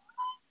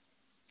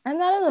 I'm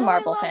not in the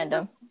Marvel love fandom.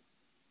 Marvel.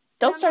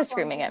 Don't I'm start not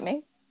going screaming to. at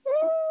me.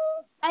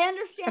 I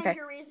understand Okay.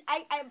 your reason.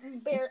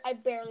 I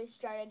barely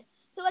started.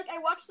 So like I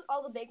watched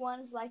all the big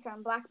ones like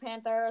Black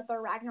Panther,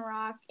 Thor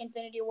Ragnarok,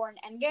 Infinity War, and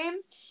Endgame.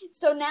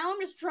 So now I'm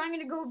just trying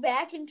to go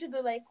back into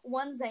the like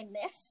ones I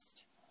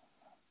missed,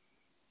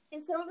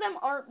 and some of them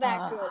aren't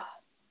that good.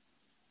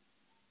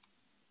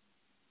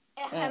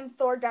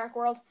 Thor: Dark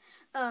World.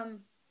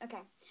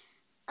 Okay.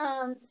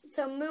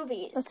 So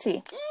movies. Let's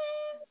see.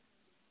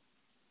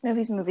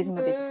 Movies. Movies.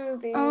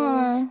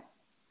 Uh,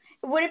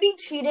 Would it be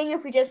cheating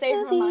if we just say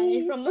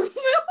Hermione from the movie?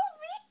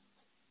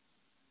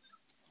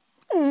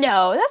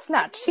 no, that's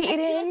not I feel like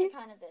cheating. it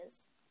kind of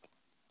is.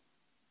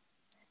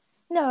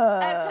 No.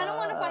 I kind of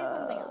want to find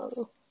something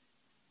else.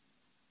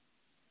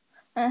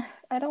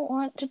 I don't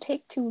want to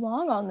take too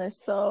long on this,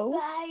 though.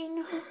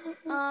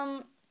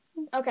 Fine.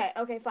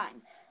 Okay,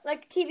 fine.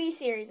 Like TV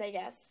series, I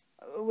guess,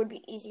 would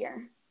be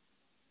easier.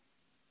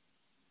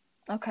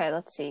 Okay,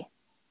 let's see.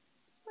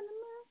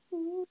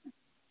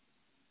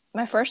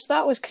 My first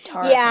thought was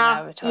Katara from Yeah.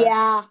 Avatar.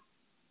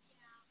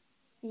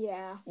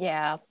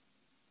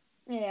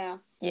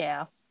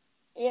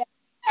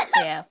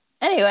 Yeah.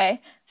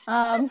 Anyway,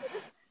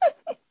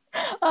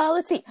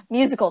 let's see.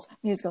 Musicals.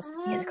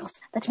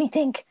 Let me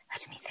think.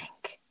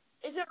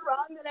 Is it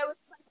wrong that I was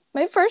like...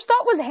 My first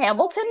thought was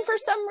Hamilton for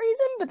some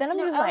reason, but then I'm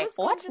just I like, was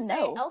going what? to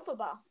No. say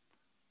Elphaba.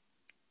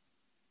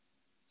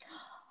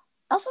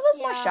 Elphaba's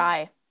more Yeah.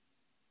 shy.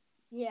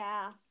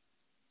 Yeah.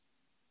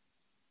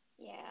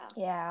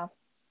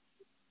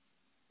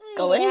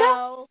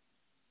 Glinda?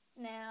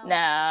 No.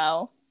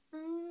 No.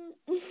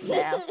 We're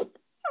just repeating.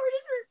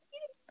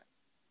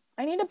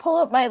 I need to pull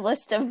up my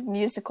list of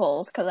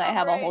musicals because I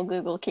have a Alright. whole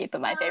Google Keep of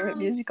my favorite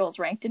musicals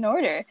ranked in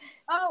order.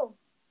 Oh,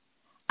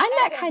 I'm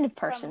that Evan kind of from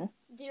person.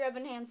 Dear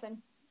Evan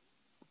Hansen.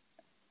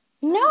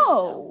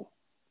 No.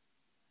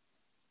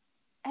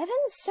 Evan's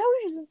so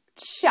He's not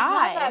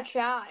shy. that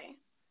shy.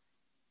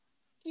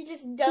 He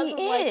just doesn't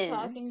like is.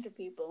 talking to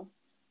people.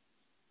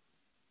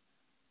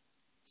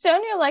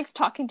 Sonia likes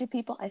talking to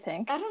people, I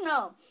think. I don't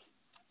know.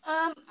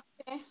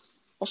 Okay.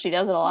 Well, she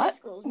does it a lot.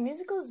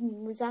 Musicals, musicals.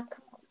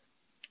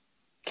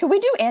 Can we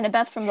do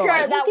Annabeth from the Sure,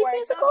 Lightning that Thief works.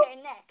 musical? Okay,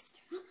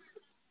 next.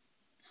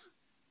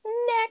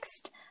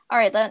 Next. All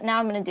right, now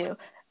I'm going to do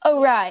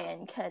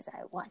Orion because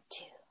I want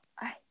to.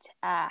 All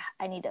right.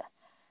 I need to.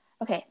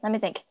 Okay, let me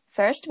think.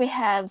 First, we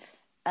have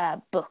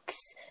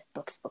books.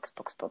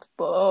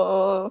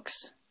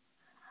 Books.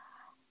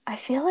 I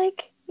feel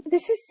like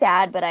this is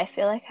sad, but I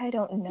feel like I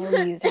don't know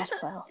you that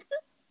well.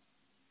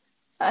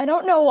 I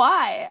don't know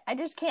why. I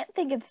just can't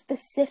think of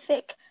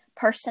specific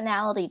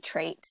personality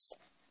traits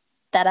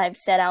that I've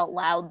said out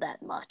loud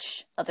that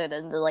much, other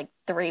than the like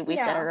 3 we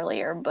said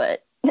earlier,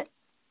 but there's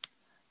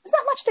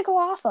not much to go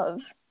off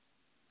of.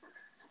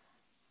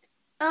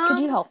 Could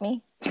you help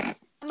me?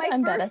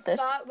 I'm bad at this.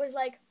 My first thought was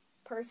like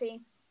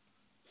Percy.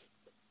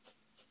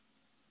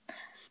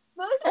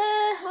 Mostly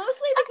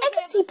because I can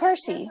have see this, like,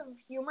 Percy. sense of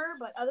humor,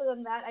 but other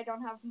than that, I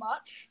don't have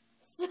much.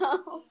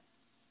 So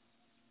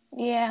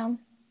Yeah.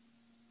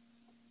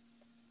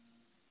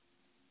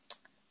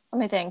 Let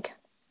me think.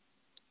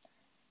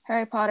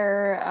 Harry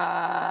Potter,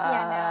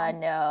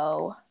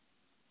 no.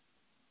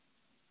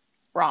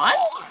 Ron?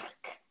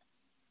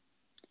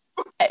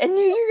 I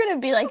knew you were gonna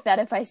be like that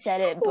if I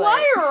said it, but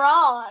why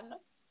Ron?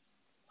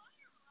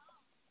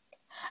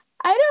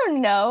 I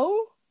don't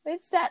know.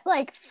 It's that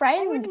like I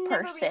friend would never be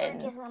person.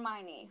 into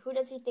Hermione. Who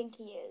does he think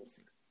he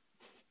is?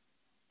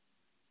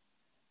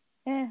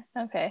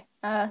 Okay.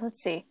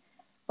 Let's see.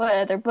 What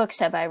other books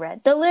have I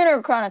read? The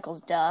Lunar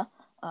Chronicles, duh.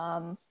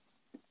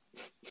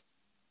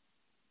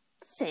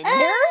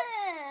 Cinder?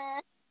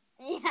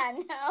 Yeah,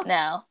 no.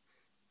 No.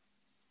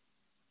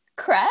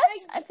 Cress?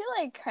 I feel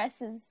like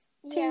Cress is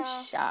too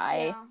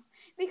shy. Yeah.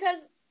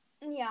 Because,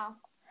 yeah,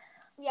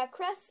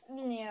 Cress,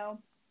 no.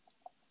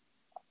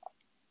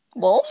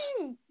 Wolf?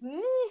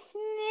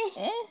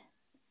 Eh.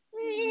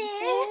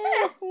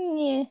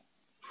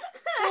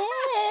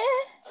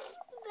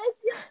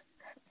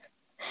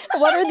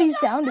 What are these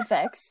sound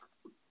effects?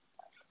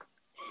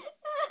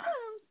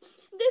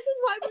 This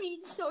is why we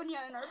need Sonia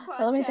in our podcast.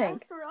 Let me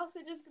think. Or else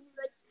it just gonna be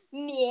like,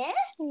 meh.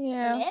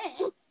 Yeah.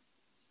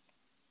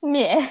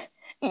 Meh.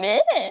 Meh.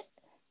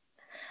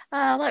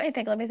 Meh. Let me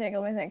think.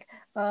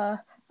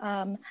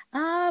 That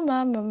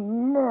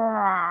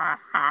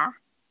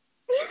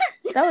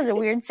was a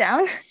weird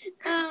sound.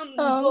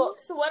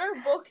 Books. What are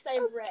books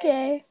I've read?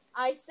 Okay.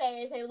 I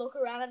say as I look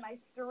around at my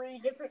 3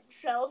 different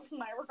shelves in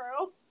my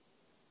room.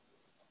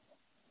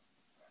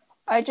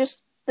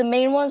 The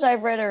main ones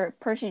I've read are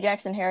Percy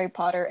Jackson, Harry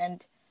Potter,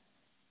 and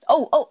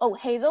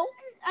Hazel?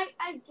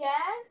 I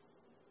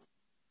guess.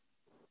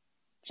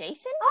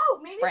 Jason? Oh,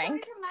 maybe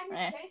Frank? From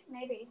Magnus Chase,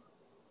 maybe.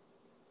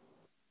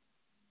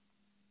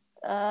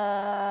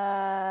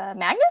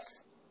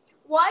 Magnus?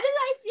 Why did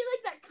I feel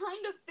like that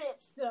kind of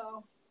fits,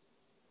 though?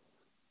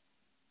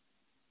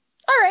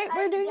 Alright,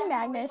 we're doing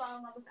Magnus. Fall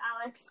in love with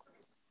Alex.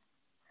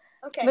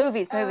 Okay.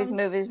 Movies.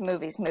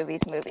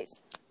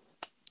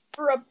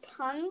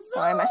 Rapunzel?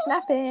 Why am I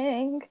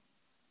snapping?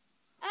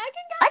 I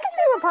can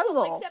see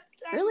Rapunzel except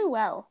really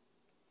well.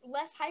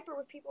 Less hyper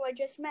with people I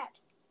just met.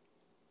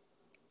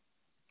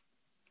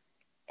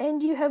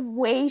 And you have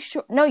way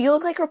short... No, you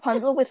look like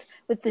Rapunzel with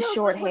the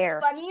short hair.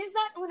 What's funny is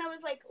that when I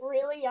was, like,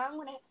 really young,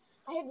 when I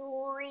had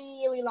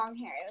really long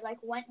hair. It,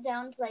 like, went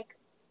down to, like,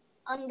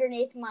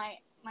 underneath my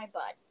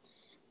butt.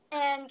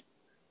 And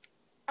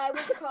I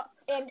was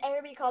and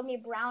everybody called me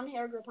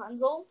brown-haired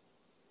Rapunzel.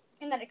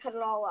 And then I cut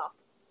it all off.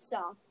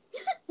 So...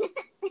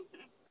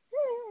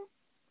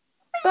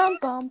 Bum,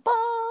 bum,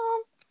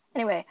 bum.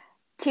 Anyway,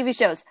 TV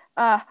shows.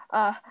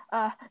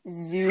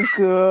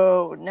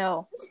 Zuko.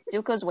 No.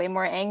 Zuko's way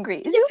more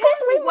angry.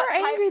 Zuko's way more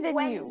angry than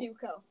you.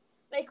 Zuko.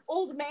 Like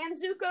old man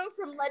Zuko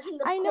from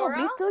Legend of Korra. I know, but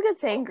he still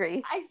gets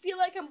angry. I feel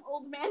like I'm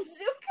old man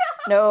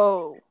Zuko.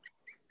 No.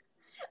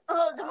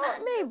 Old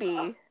man maybe.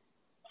 Zuko.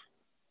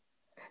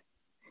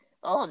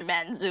 Old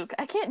man Zuko.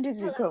 I can't do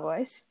Zuko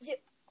voice.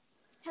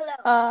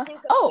 Hello.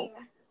 Zuko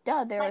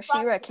duh, there are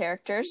She-Ra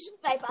characters.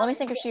 Let me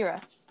think of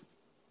She-Ra.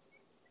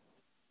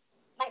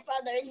 My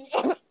father is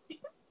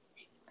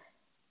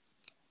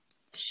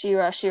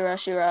She-Ra.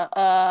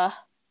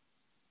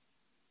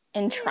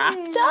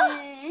 Entrapta?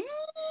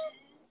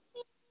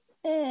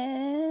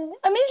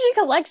 I mean, she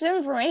collects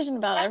information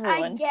about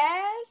everyone. I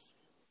guess.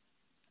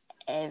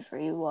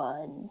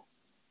 Everyone.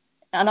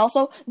 And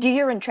also, do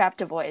your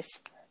Entrapta voice.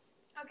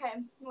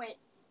 Okay, wait.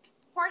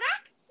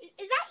 Hordak?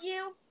 Is that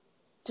you?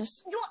 Do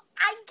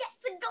I get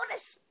to go to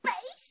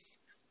space?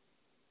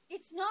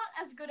 It's not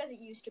as good as it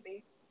used to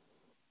be.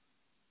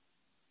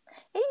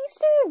 It used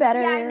to be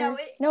better. Yeah, I know.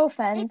 No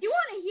offense. If you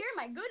want to hear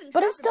my good Entrapta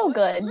but it's still voice,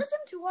 good. Listen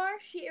to our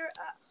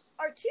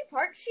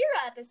 2-part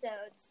She-Ra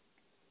episodes.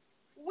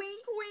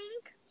 Wink,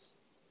 wink.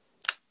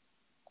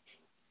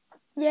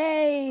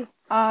 Yay!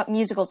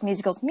 Musicals. Wait,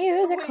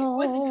 was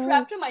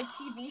Entrapta my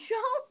TV show?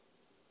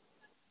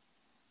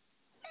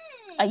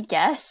 I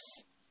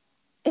guess.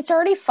 It's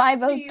already 5:03.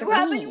 Do you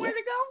have anywhere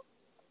to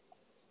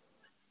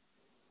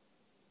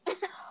go?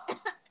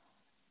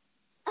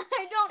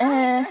 I don't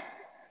know.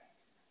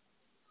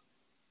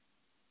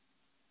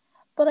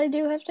 But I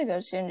do have to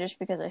go soon just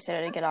because I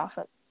said I'd get off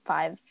at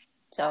 5.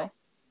 So,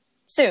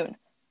 soon.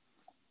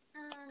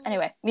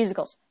 Anyway,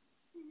 musicals.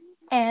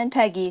 And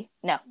Peggy.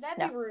 No.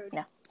 That'd be rude.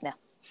 No.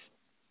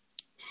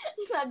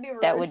 That'd be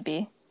rude. That would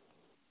be.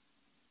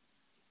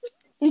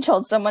 You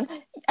told someone,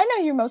 I know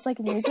you're most like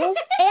musicals,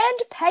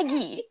 and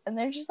Peggy. And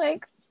they're just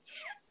like,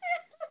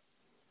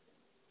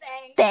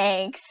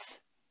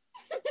 Thanks.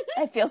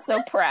 I feel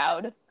so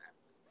proud.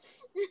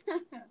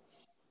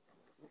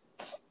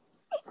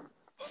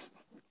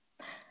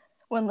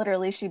 When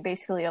literally she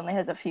basically only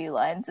has a few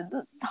lines in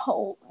the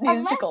whole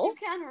musical.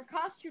 Unless you count her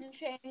costume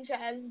change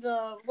as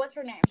what's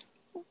her name?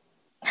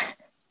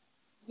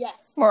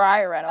 Yes.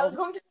 Mariah Reynolds. I was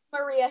going to say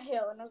Maria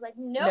Hill, and I was like,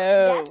 nope,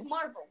 No. That's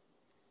Marvel.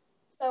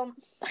 So...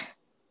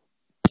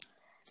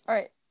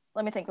 Alright,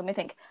 let me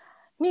think.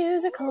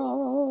 Musicals.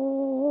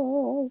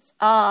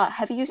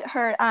 Have you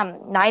heard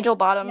Nigel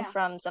Bottom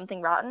from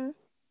Something Rotten?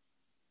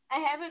 I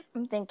haven't.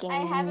 I'm thinking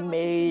I haven't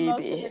maybe.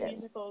 listened to most of the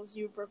musicals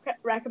you've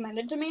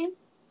recommended to me.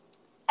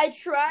 I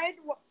tried.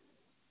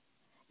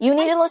 You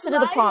need to listen to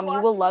The Prom.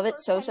 You will love it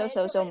so much. I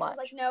was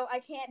like, no, I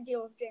can't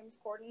deal with James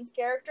Corden's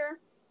character.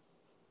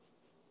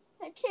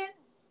 I can't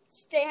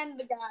stand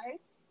the guy.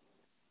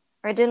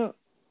 I didn't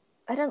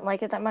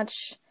like it that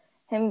much,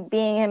 him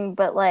being him,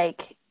 but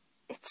like,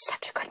 it's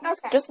such a good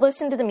musical. Okay. Just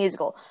listen to the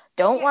musical.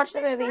 Don't watch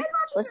the movie.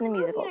 Listen to the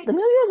musical. The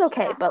movie was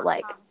okay, but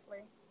like, honestly.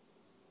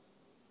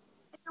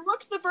 I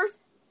watched the first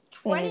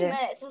 20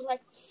 minutes. I was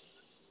like,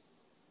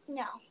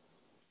 no.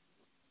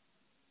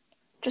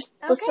 Just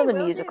listen to the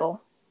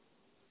musical.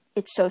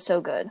 It's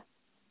so good.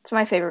 It's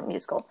my favorite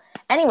musical.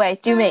 Anyway,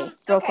 do me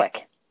real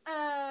quick.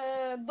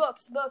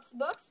 Books.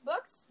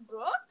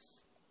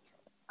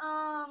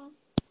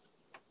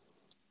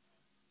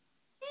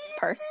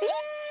 Percy?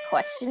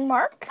 Question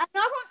mark?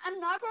 I'm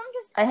not going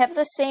to. I have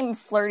the same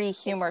flirty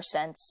humor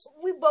sense.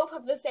 We both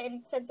have the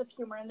same sense of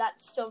humor, and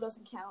that still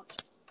doesn't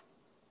count.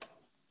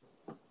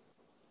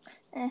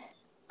 I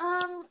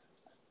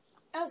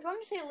was going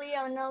to say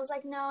Leo, and I was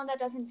like, no, that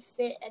doesn't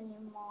fit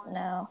anymore.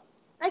 No.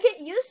 Like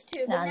it used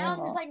to, but Not now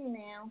anymore. I'm just like,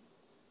 no.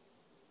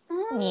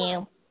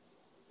 New.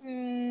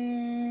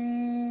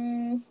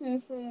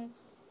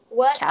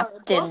 What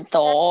Captain are the books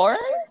Thor? that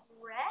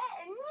you've read?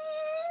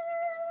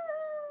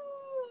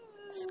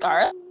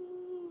 Scarlet?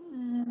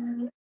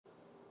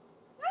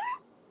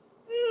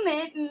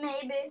 Maybe.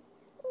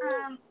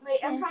 Wait,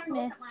 I'm trying to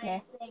look at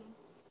my thing.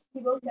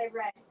 The books I've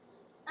read.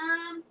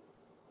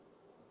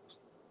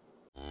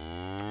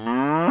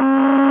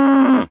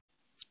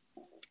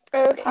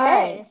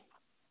 Okay.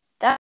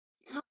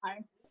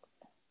 Hi.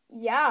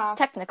 Yeah.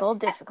 Technical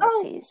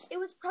difficulties. It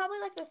was probably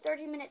like the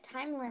 30-minute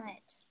time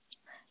limit.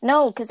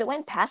 No, because it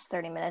went past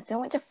 30 minutes. It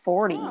went to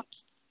 40. Oh.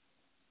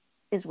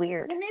 Is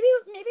weird. Maybe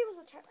it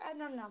was I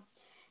don't know.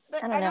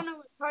 But I don't know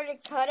what part to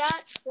cut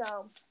at,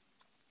 so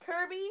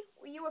Kirby,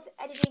 you with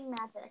editing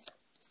magic.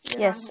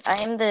 Yes,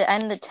 I'm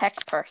the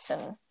tech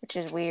person, which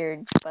is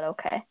weird, but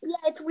okay. Yeah,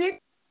 it's weird.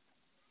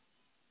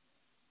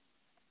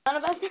 None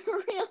of us are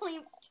really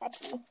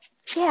techy.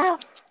 Yeah.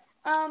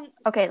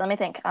 Okay, let me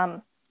think.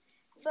 But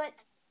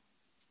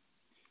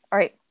all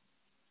right.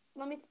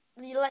 Let me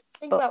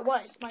think Books. about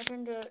what. It's my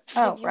turn to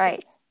Oh, give you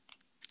right. things.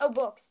 Oh,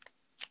 books.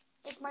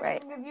 It's my turn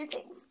to give you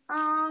things.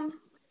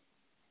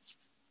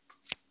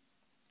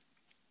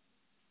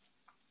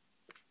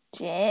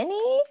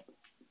 Jenny?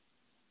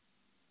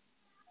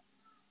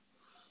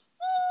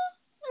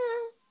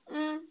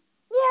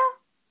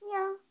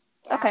 Yeah.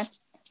 Okay.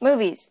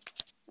 Movies.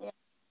 Yeah.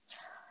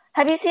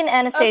 Have you seen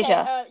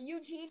Anastasia? Okay,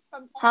 Eugene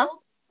from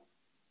Tangled.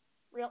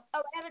 Real? Oh,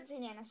 I haven't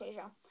seen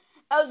Anastasia.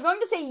 I was going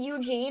to say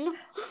Eugene.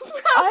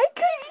 I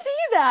could see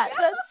that.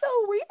 That's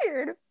so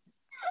weird.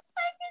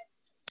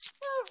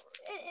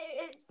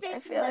 It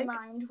fits in my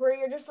mind where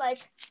you're just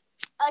like,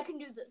 I can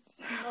do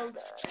this so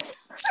good.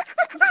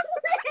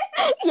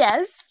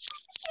 Yes.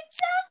 It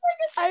sounds like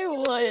I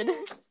would.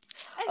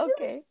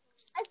 Okay.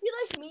 I feel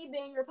like me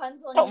being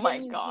Rapunzel and Oh you my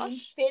being gosh.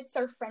 Eugene fits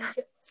our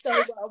friendship so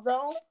well,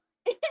 though.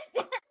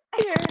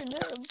 Weird,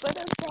 but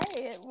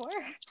okay, it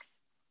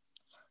works.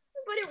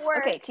 But it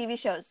works. Okay, TV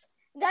shows.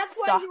 That's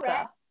why you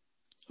read.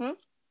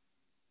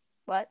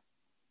 What?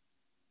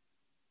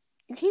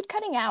 You keep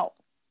cutting out.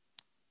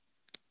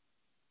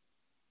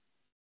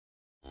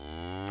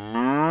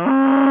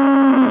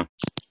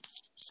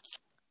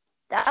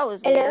 That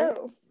was weird.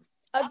 Hello.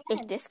 Again.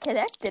 It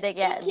disconnected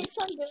again. It keeps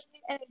on doing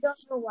it, and I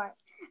don't know why.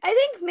 I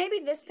think maybe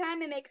this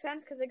time it makes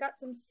sense because I got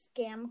some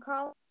scam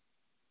call.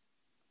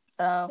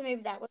 Oh. So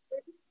maybe that was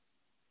it.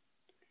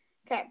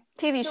 Okay.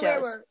 TV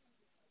shows.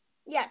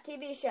 Yeah,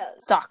 TV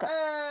shows. Sokka.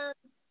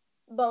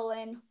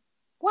 Bolin.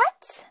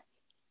 What?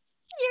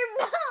 You're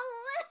Bolin.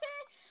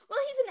 Well,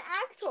 he's an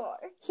actor.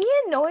 He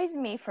annoys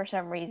me for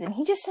some reason.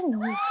 He just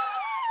annoys me.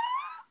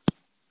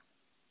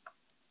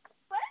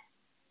 What?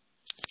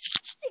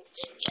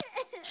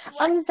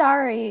 I'm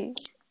sorry.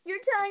 You're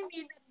telling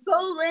me that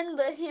Bolin,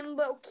 the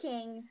Himbo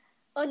King,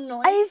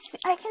 annoys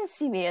I can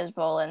see me as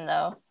Bolin,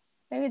 though.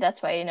 Maybe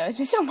that's why he annoys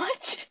me so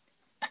much.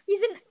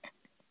 He's an...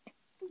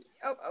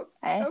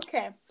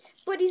 Okay.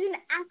 But he's an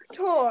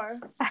actor.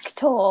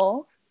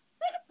 Actor.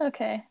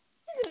 Okay.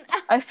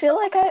 I feel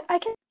like I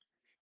can...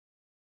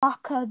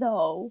 Sokka,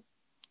 though.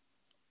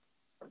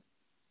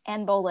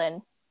 And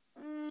Bolin.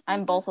 Mm-hmm.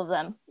 I'm both of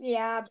them.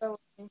 Yeah,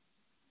 Bolin.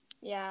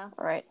 Yeah.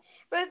 Right.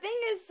 But the thing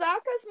is,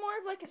 Sokka's more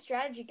of like a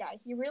strategy guy.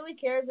 He really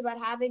cares about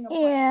having a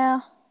plan.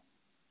 Yeah.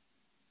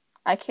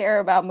 I care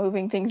about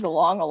moving things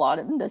along a lot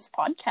in this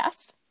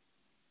podcast.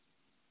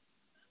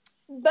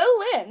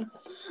 Bolin.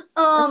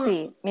 Let's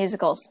see.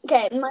 Musicals.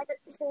 Okay, my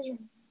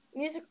decision.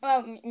 Music.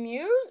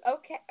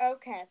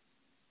 Okay.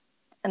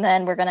 And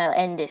then we're gonna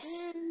end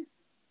this.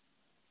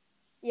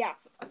 Yeah,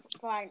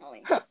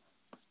 finally.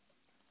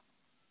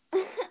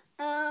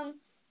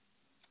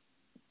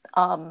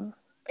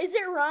 Is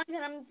it wrong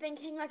that I'm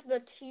thinking like the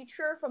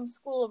teacher from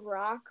School of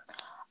Rock?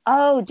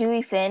 Oh,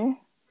 Dewey Finn?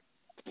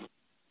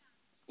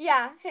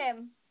 Yeah,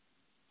 him.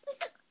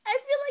 I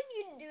feel like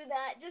you'd do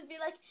that. Just be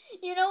like,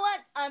 you know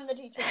what? I'm the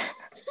teacher.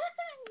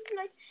 Be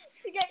like,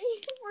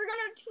 we're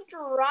gonna teach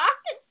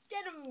rock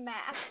instead of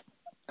math.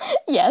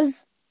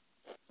 Yes.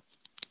 Okay.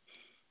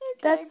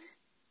 That's...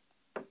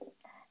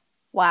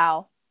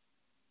 Wow.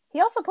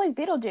 He also plays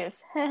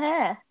Beetlejuice.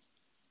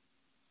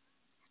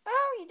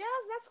 Oh, he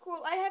does? That's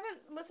cool. I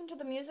haven't listened to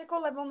the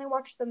musical. I've only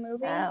watched the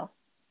movie. Oh.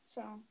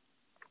 So.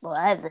 Well,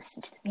 I've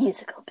listened to the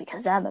musical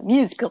because I'm a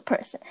musical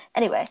person.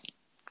 Anyway.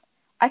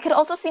 I could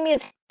also see me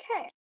as...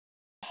 Okay.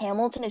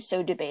 Hamilton is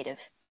so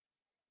debative.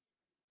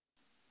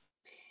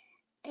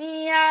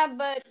 Yeah,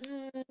 but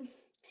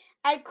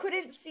I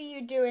couldn't see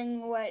you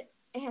doing what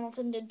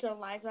Hamilton did to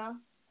Eliza.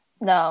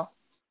 No.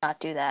 Not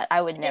do that.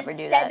 I would never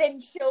do that. 7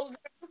 children.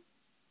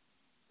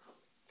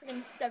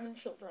 Freaking 7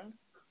 children.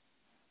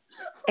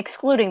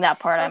 Excluding that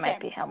part, Okay. I might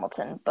be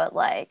Hamilton, but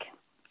like,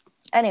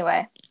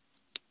 anyway.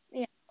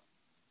 Yeah.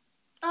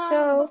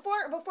 So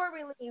before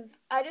we leave,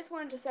 I just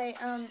wanted to say,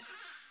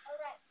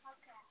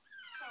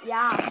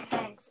 yeah,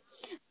 thanks.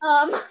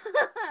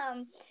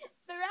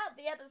 Throughout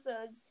the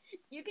episodes,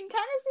 you can kind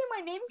of see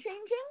my name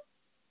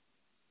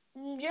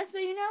changing. Just so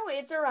you know,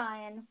 it's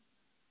Orion.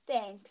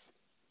 Thanks.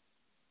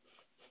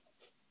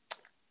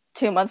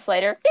 2 months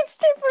later, it's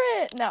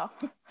different.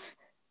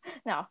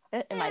 No,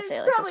 it might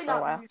stay like this for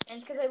a while.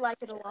 Because I like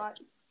it a lot.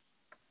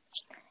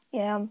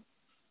 Yeah.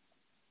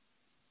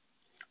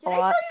 Did I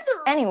tell you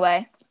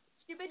Anyway,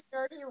 stupid,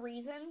 nerdy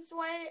reasons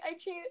why I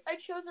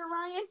chose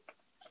Orion?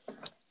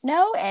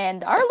 No,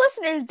 and our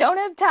listeners don't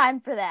have time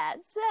for that,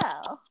 so.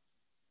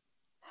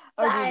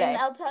 Or do Fine, they?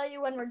 I'll tell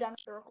you when we're done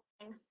with the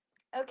recording.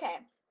 Okay.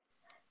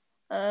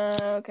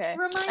 Okay.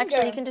 Reminder.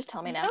 Actually, you can just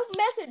tell me now.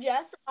 Message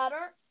us at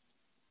our...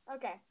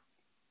 Okay.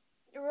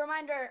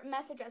 Reminder,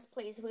 message us,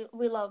 please.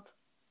 We love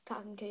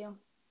talking to you.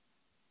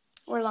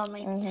 We're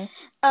lonely.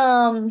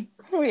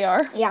 Mm-hmm. We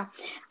are. Yeah.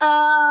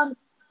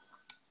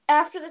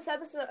 After this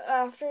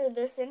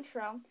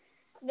intro,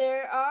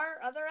 there are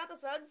other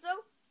episodes, so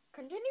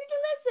continue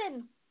to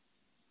listen.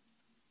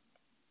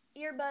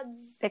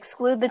 Earbuds.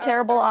 Exclude the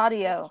terrible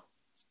audio.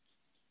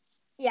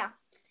 Yeah.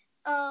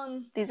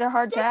 These are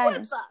hard stick times.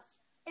 with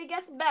us. It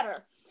gets better.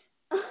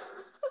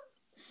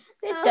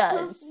 It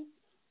does.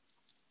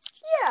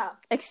 Yeah.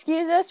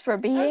 Excuse us for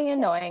being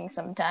annoying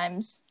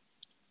sometimes.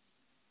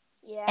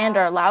 Yeah. And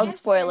our loud And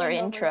spoiler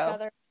screaming over intro. each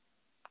other.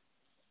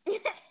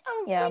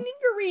 Yeah. We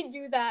need to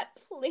redo that,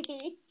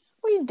 please.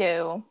 We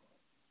do.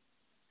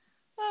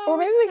 Oh, Or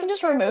maybe it's we so can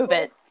just terrible. remove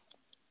it.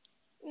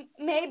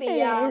 Maybe, It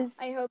yeah. is.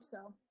 I hope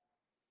so.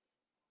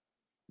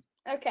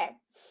 Okay.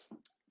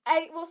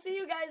 We'll see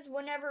you guys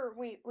whenever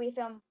we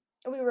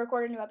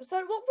record a new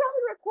episode. We'll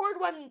probably record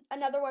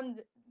another one.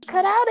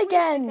 Cut out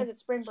again. Because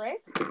it's spring break.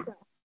 So.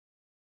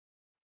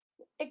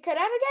 It cut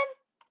out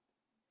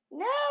again?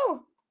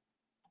 No.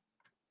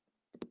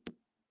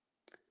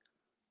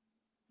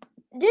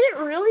 Did it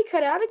really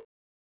cut out again?